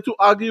 And she wanted to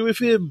argue with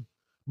him.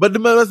 But the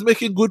man was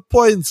making good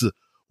points.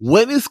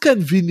 When it's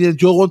convenient,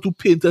 you want to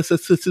paint us a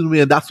certain way,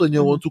 and that's when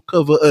you want to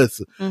cover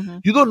us. Mm-hmm.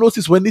 You don't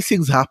notice when these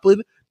things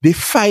happen, they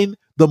find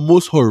the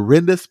most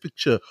horrendous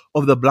picture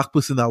of the black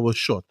person that was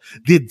shot.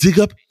 They dig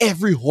up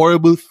every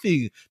horrible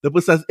thing. The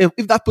person,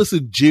 if that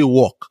person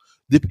jaywalk,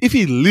 if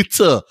he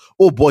litter,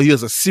 oh boy, he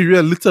was a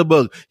serial litter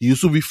bug. He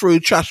used to be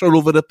throwing trash all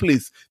over the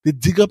place. They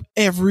dig up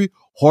every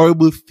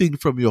horrible thing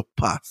from your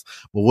past.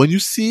 But when you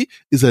see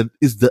is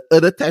the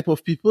other type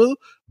of people,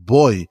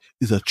 boy,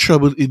 is a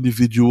troubled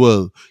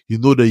individual. You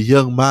know, the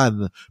young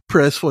man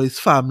prayers for his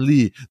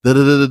family.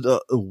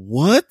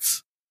 What?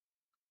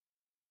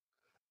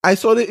 I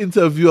saw the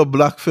interview of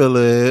black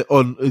fella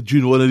on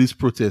during one of these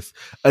protests,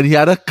 and he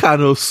had a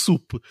can of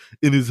soup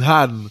in his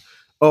hand.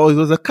 Oh, it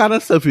was a can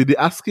of something. They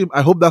asked him,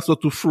 I hope that's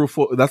not to throw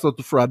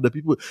at the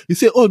people. He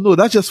said, oh no,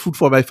 that's just food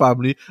for my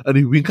family. And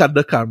he winked at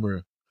the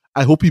camera.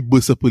 I hope he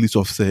burst a police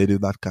officer head in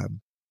that can.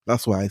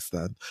 That's where I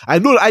stand. I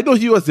know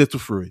he was there to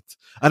throw it.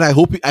 And I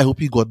hope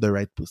he got the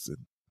right person.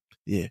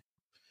 Yeah.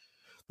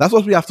 That's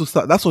what we have to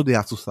start. That's what they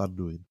have to start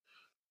doing.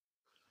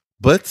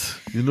 But,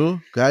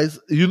 guys,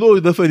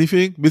 the funny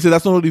thing? They say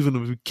that's not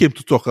even we came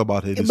to talk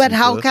about it. But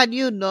how can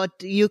you not?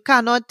 You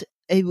cannot.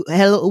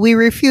 We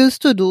refuse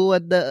to do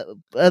what the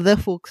other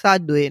folks are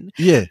doing.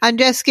 Yeah. And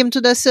just skim to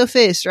the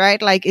surface,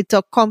 right? Like, it's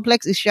a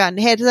complex issue. And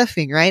here's the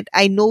thing, right?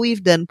 I know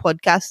we've done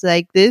podcasts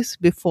like this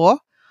before,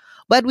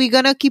 but we're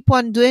going to keep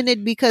on doing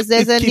it because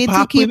there's a need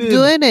to keep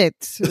doing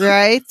it,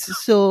 right?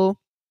 So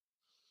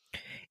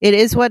it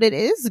is what it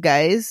is,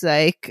 guys.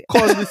 Like,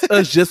 call this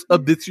us just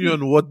updating you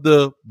on what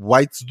the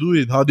whites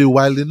doing, how they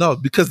wilding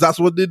out, because that's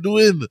what they're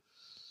doing.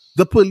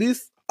 The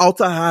police out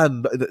of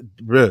hand,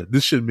 bruh,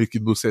 this shit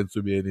making no sense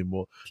to me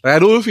anymore. Like, I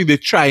don't think they're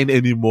trying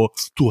anymore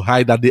to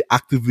hide that they're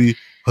actively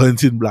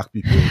hunting black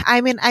people.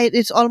 I mean,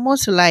 it's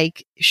almost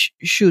like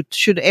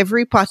should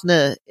every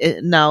partner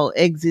now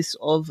exist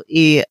of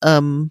a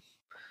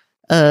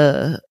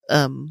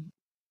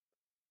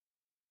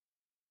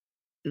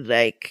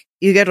like,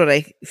 you get what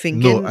I think?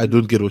 No, I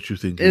don't get what you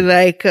think.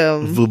 Like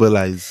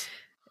verbalize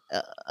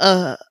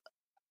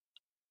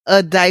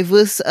a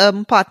diverse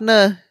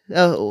partner,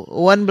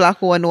 one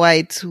black, one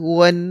white,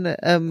 one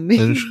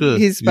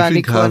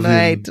Hispanic, one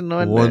white,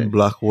 one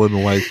black,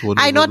 one white. One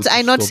I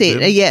not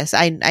say yes.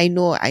 I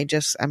know. I'm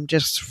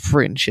just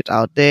throwing shit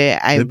out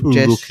there. People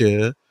look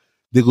here.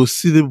 They go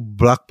see the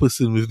black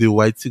person with the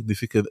white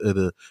significant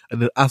other,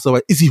 and then ask the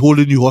white, is he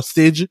holding you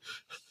hostage?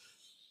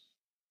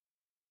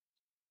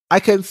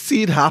 I can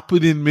see it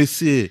happening,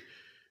 Missy.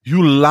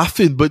 You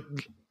laughing, but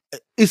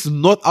it's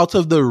not out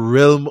of the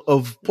realm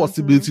of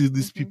possibilities.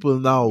 These people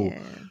now,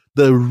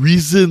 the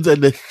reasons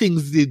and the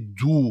things they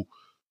do,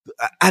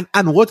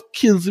 and what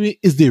kills me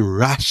is they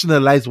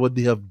rationalize what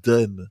they have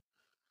done.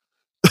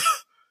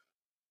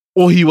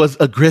 Or he was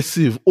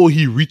aggressive, or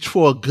he reached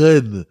for a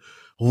gun.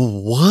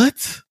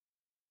 What?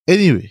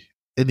 Anyway.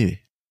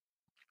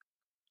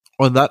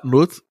 On that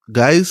note,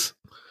 guys,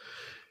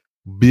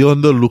 be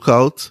on the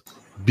lookout.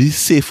 Be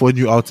safe when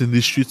you're out in the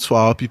streets for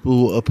our people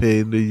who are up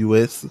here in the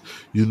US.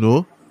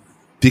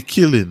 They're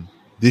killing.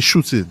 They're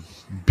shooting.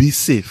 Be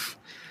safe.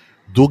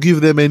 Don't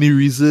give them any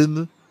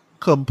reason.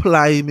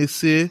 Comply, may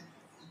say.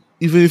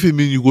 Even if it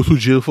means you go to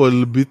jail for a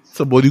little bit,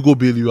 somebody go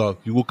bail you out.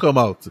 You go come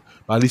out.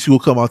 But at least you will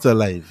come out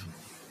alive.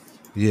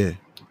 Yeah.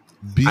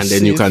 Be and safe.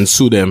 Then you can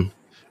sue them.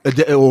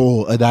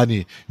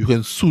 Adani. You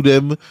can sue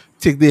them.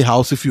 Take their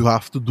house if you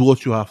have to. Do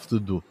what you have to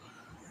do.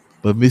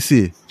 But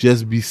Missy,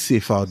 just be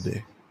safe out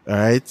there.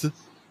 Alright?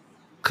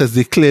 Because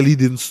they clearly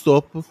didn't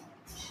stop.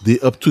 They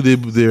up to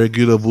the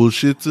regular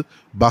bullshit.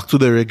 Back to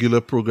the regular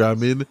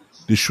programming.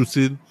 The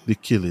shooting. The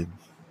killing.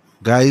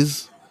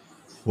 Guys,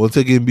 once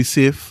again, be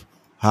safe.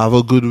 Have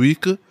a good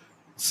week.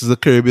 This is the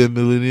Caribbean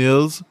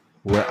Millennials.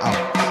 We're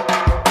out.